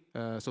recently.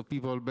 So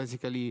people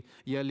basically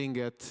yelling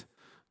at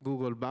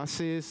Google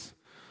buses,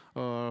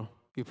 or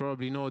you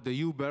probably know the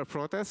Uber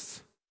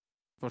protests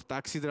for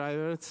taxi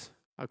drivers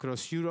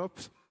across Europe.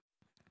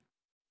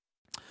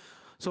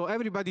 So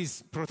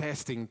everybody's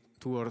protesting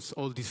towards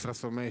all this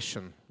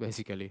transformation,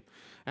 basically.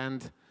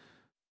 And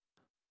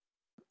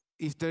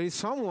if there is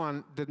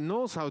someone that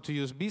knows how to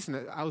use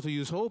business, how to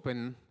use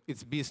open,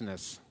 it's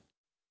business.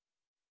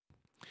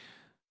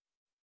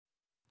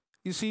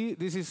 You see,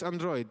 this is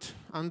Android.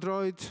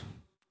 Android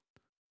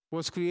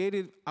was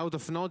created out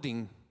of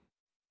nothing,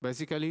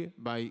 basically,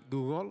 by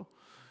Google,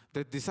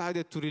 that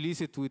decided to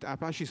release it with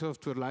Apache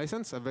software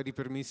license, a very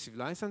permissive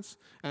license,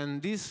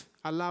 and this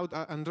allowed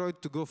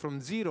Android to go from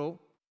 0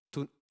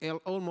 to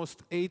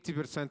almost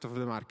 80% of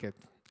the market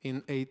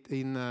in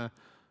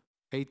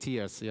 8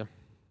 years. Yeah.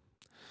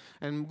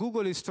 And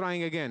Google is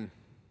trying again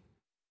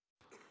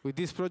with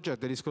this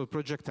project that is called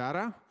Project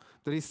Ara,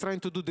 that is trying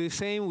to do the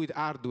same with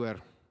hardware.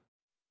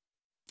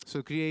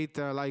 So create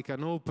like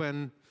an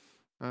open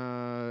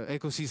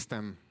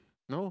ecosystem,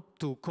 no,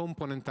 to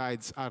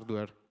componentize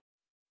hardware.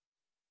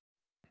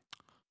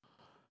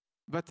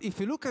 But if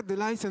you look at the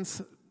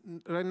license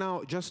right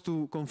now, just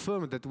to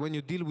confirm that when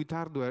you deal with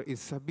hardware,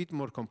 it's a bit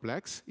more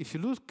complex. If you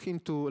look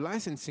into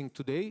licensing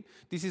today,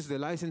 this is the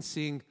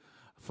licensing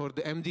for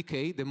the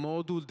MDK, the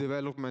Module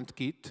Development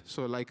Kit,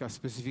 so like a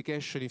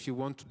specification if you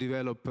want to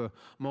develop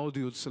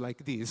modules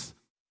like this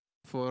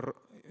for,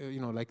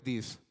 like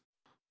this,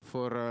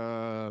 for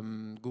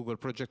Google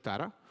Project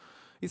Ara.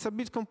 It's a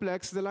bit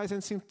complex. The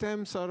licensing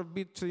terms are a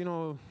bit,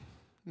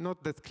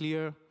 not that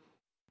clear.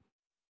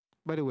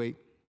 By the way,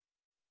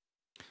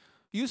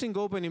 using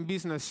open in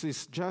business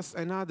is just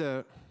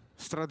another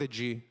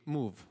strategy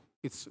move.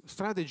 It's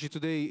strategy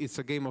today, it's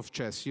a game of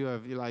chess. You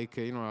have like,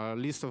 a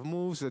list of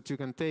moves that you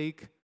can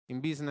take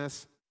in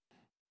business.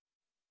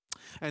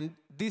 And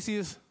this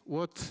is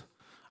what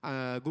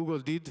Google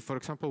did, for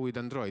example, with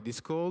Android.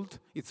 It's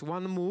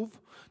one move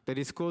that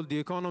is called the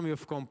economy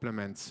of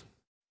complements.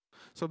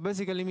 So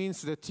basically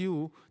means that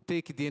you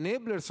take the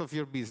enablers of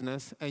your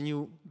business and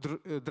you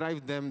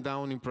drive them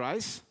down in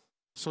price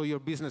so your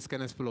business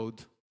can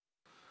explode.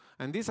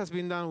 And this has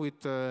been done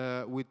with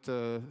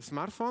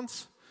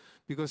smartphones,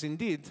 because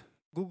indeed,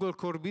 Google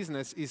core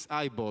business is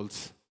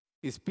eyeballs,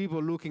 is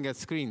people looking at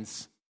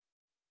screens.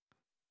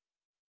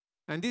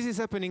 And this is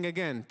happening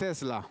again.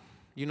 Tesla,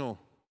 2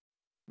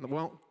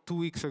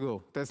 weeks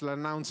ago, Tesla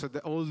announced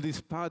that all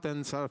these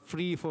patents are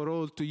free for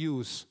all to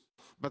use.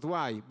 But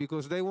why?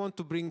 Because they want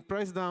to bring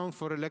price down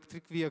for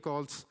electric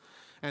vehicles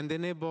and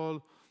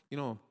enable,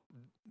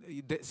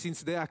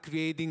 since they are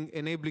creating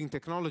enabling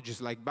technologies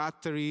like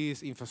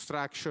batteries,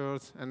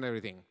 infrastructures, and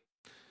everything.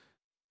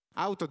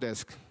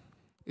 Autodesk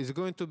is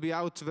going to be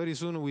out very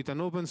soon with an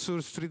open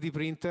source 3D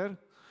printer,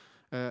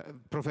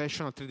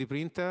 professional 3D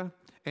printer,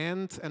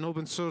 and an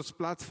open source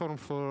platform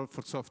for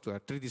software,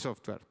 3D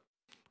software.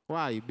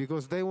 Why?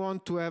 Because they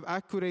want to have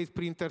accurate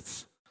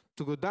printers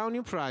to go down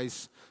in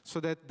price so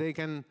that they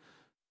can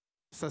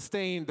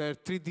sustain their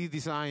 3D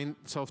design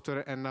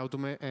software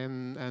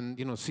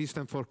and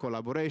system for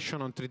collaboration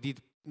on 3D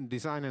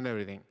design and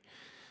everything.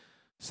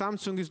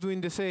 Samsung is doing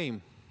the same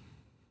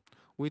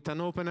with an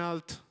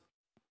OpenAlt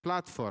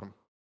platform.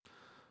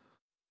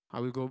 I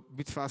will go a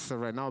bit faster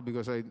right now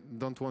because I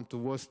don't want to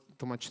waste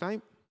too much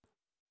time.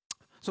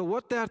 So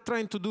what they are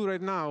trying to do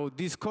right now,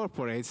 these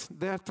corporates,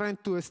 they are trying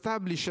to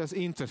establish as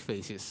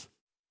interfaces.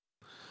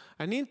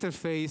 An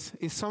interface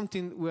is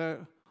something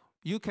where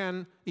you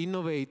can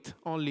innovate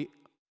only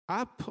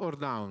up or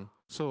down.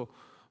 So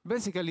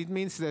basically it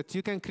means that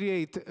you can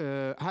create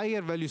a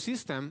higher value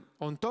system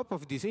on top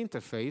of this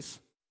interface,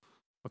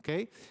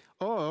 okay?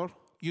 Or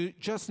you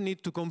just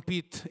need to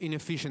compete in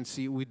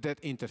efficiency with that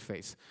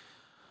interface.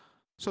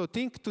 So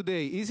think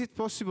today, is it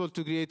possible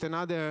to create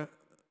another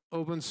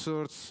open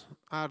source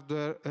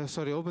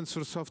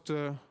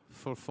software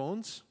for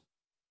phones?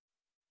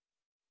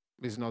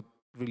 It's not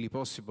really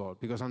possible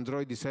because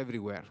Android is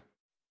everywhere.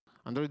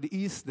 Android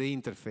is the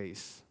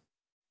interface.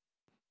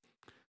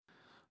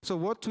 So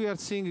what we are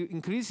seeing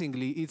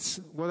increasingly, it's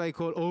what I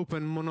call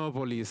open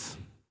monopolies.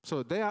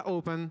 So they are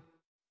open,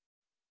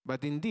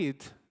 but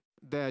indeed,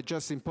 they are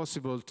just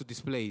impossible to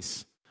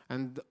displace.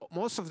 And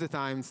most of the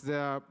times, they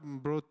are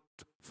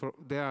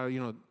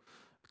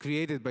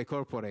created by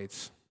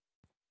corporates.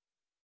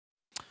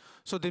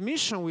 So the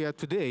mission we have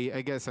today,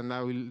 I guess, and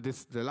now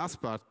this is the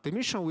last part. The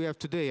mission we have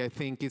today, I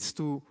think, is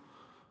to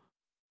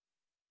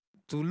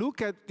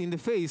look at in the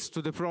face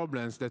to the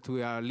problems that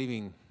we are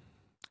living.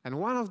 And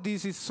one of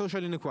these is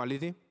social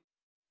inequality.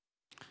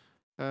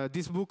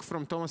 This book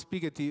from Thomas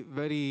Piketty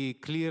very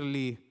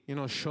clearly,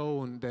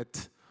 shown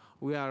that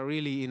we are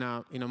really in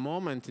a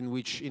moment in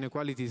which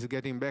inequality is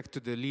getting back to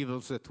the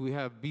levels that we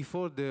have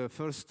before the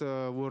First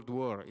World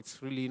War.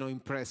 It's really,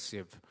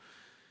 impressive.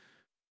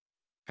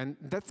 And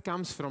that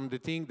comes from the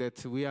thing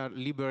that we are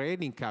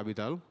liberating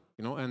capital,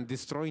 and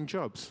destroying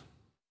jobs.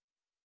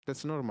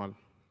 That's normal.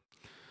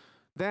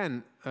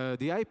 Then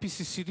the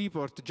IPCC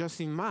report just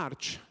in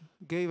March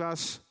gave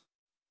us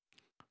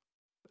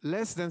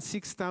less than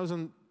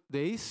 6,000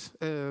 days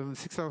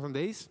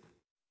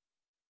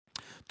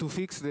to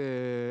fix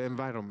the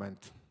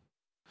environment.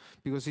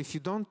 Because if you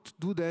don't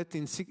do that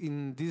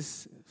in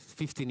these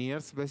 15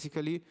 years,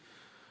 basically,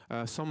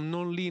 some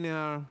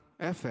non-linear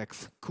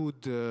effects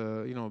could,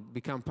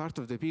 become part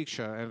of the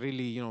picture and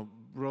really,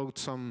 brought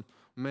some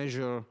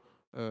major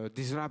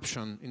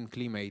disruption in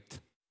climate.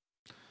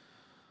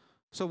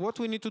 So what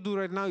we need to do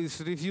right now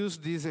is refuse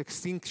this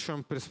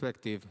extinction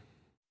perspective.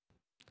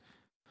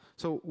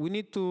 So we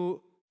need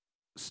to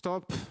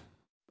stop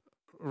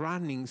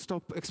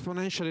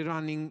exponentially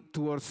running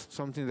towards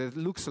something that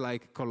looks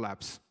like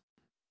collapse.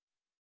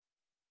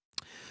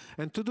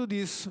 And to do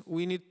this,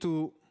 we need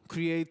to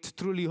create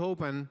truly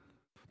open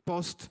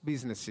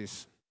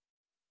post-businesses.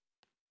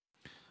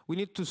 We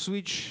need to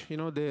switch,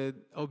 the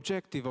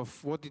objective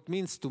of what it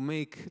means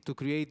to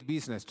create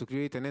business, to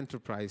create an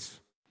enterprise.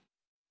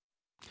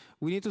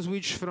 We need to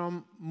switch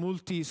from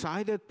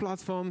multi-sided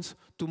platforms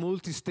to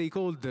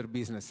multi-stakeholder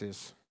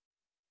businesses.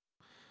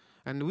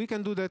 And we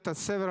can do that at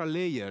several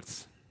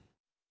layers.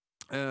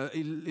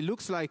 It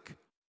looks like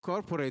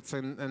corporates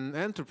and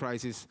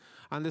enterprises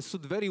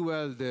understood very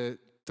well the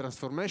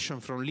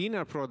transformation from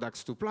linear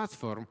products to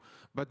platform,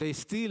 but they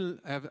still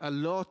have a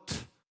lot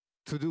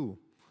to do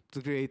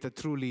to create a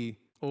truly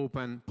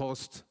open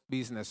post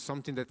business,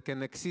 something that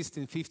can exist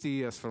in 50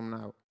 years from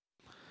now.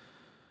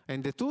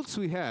 And the tools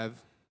we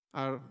have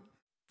are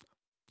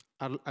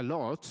a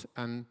lot,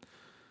 and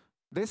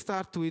they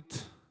start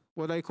with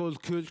what I call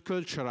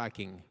culture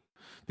hacking,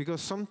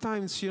 because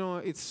sometimes,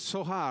 it's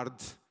so hard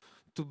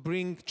to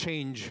bring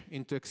change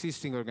into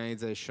existing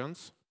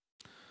organizations.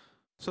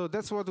 So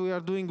that's what we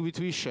are doing with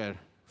WeShare,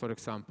 for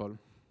example.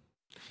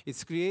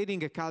 It's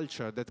creating a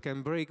culture that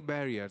can break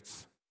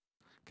barriers,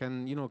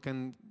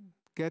 can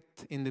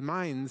get in the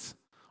minds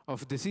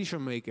of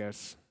decision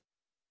makers.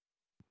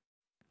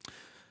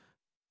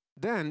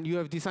 Then you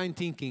have design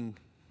thinking.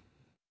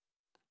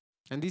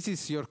 And this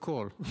is your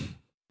core.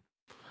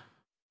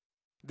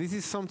 This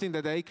is something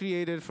that I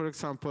created, for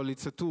example.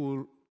 It's a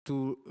tool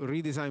to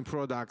redesign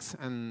products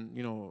and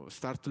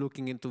start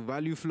looking into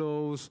value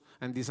flows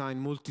and design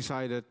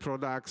multi-sided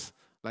products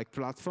like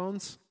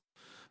platforms.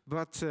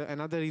 But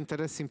another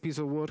interesting piece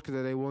of work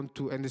that I want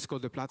to, and it's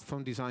called the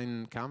Platform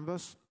Design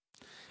Canvas.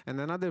 And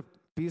another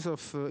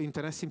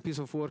interesting piece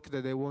of work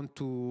that I want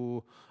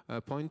to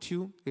point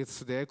to, it's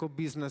the Eco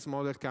Business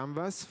Model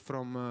Canvas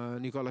from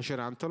Nicola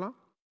Cerantola.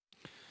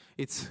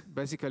 It's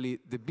basically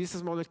the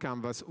business model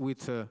canvas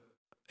with the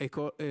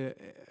eco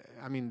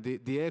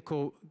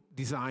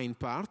design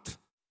part,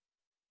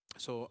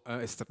 so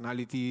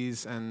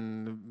externalities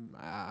and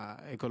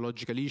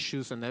ecological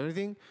issues and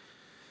everything.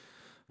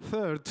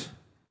 Third,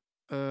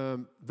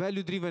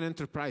 value-driven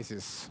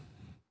enterprises.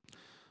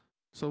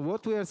 So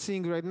what we are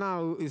seeing right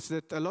now is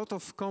that a lot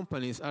of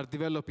companies are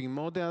developing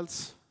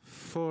models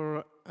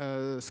for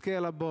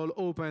scalable,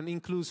 open,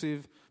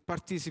 inclusive,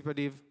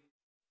 participative,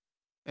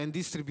 and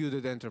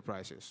distributed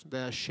enterprises.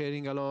 They are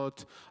sharing a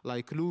lot,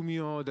 like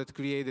Lumio that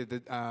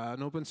created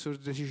an open source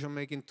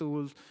decision-making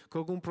tool.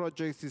 Cocoon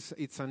Project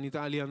it's an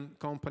Italian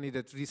company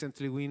that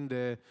recently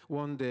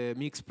won the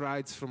Mixed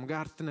Prize from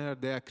Gartner.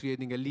 They are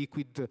creating a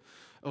liquid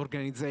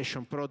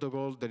organization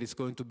protocol that is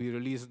going to be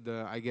released,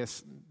 I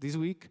guess, this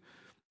week.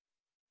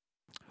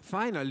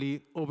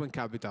 Finally, open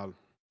capital,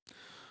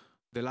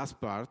 the last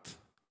part.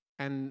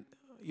 And,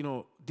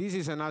 this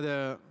is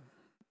another...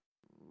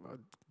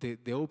 The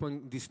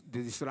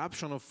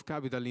disruption of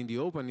capital in the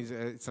open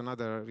it's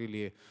another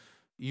really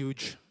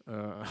huge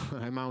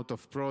amount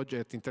of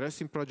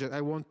interesting project.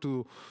 I want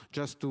to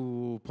just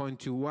to point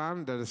to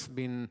one that has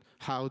been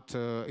out.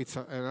 It's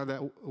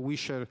another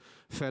WeShare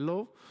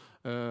fellow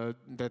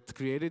that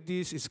created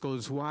this. It's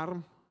called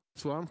Swarm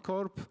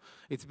Corp.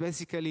 It's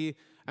basically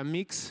a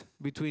mix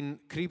between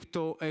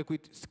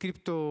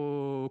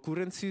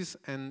cryptocurrencies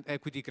and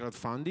equity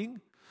crowdfunding.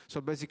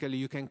 So basically,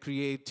 you can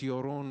create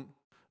your own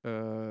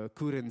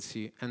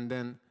currency and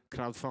then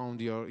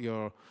crowdfund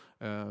your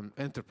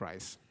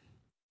enterprise.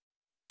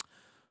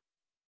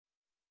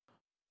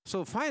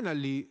 So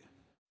finally,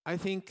 I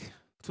think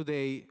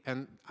today,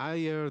 and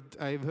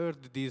I've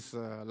heard this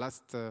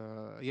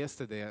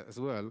yesterday as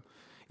well,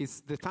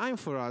 it's the time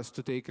for us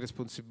to take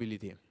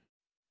responsibility.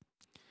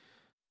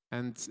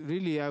 And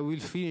really, I will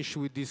finish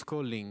with this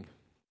calling,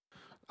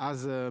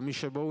 as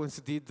Michelle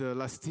Bowens did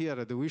last year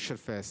at the WeShare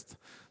Fest.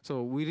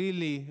 So we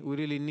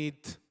really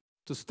need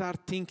to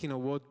start thinking of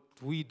what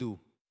we do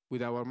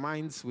with our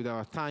minds, with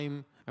our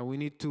time, and we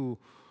need to,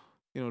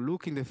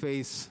 look in the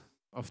face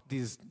of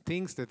these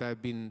things that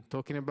I've been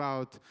talking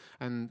about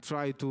and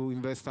try to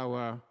invest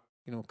our,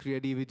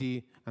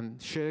 creativity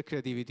and share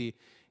creativity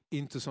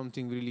into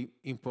something really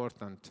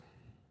important.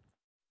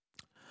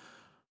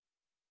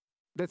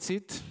 That's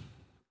it.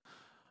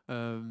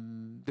 The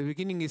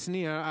beginning is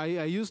near.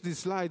 I use this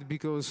slide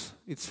because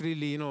it's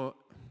really,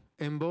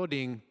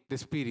 embodying the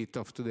spirit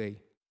of today.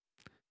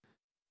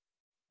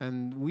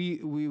 And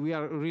we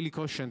are really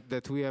conscious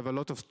that we have a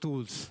lot of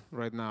tools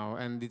right now,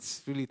 and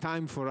it's really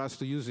time for us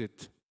to use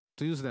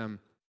them.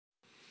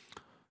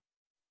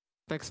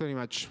 Thanks very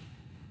much.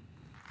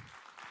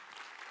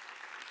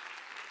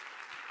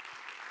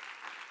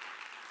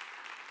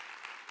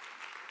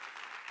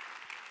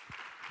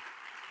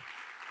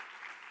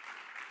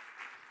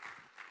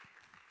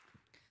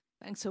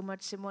 Thanks so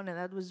much, Simone.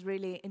 That was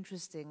really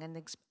interesting and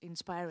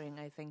inspiring,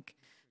 I think.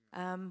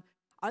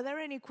 Are there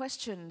any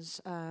questions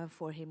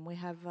for him? We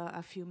have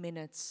a few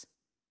minutes.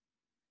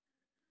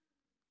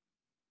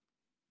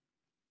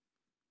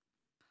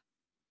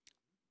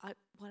 I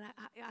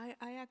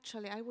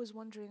was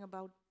wondering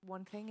about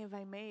one thing, if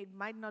I may. It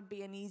might not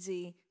be an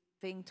easy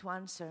thing to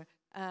answer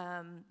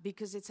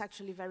because it's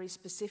actually very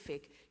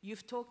specific.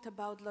 You've talked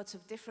about lots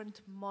of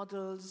different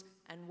models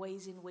and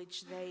ways in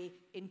which they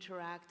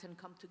interact and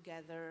come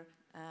together,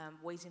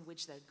 ways in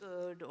which they're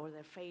good or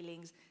they're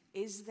failings.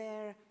 Is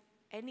there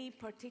any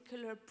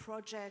particular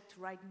project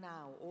right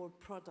now or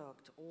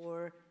product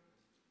or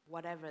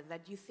whatever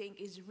that you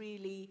think is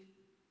really,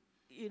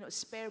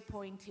 spear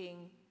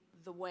pointing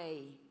the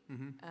way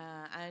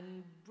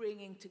and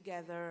bringing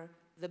together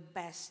the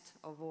best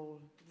of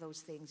all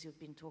those things you've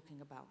been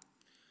talking about?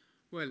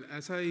 Well,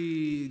 as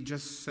I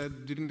just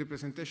said during the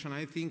presentation,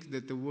 I think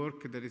that the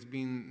work that has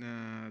been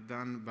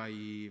done by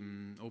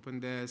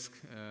Openness,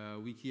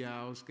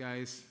 WikiHouse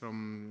guys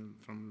from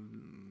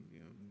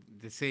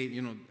the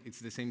same, it's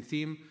the same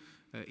theme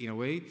in a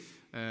way.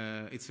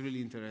 It's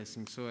really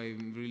interesting, so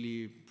I'm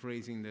really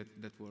praising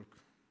that work.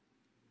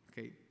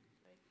 Okay.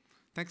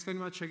 Thanks very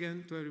much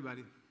again to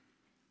everybody.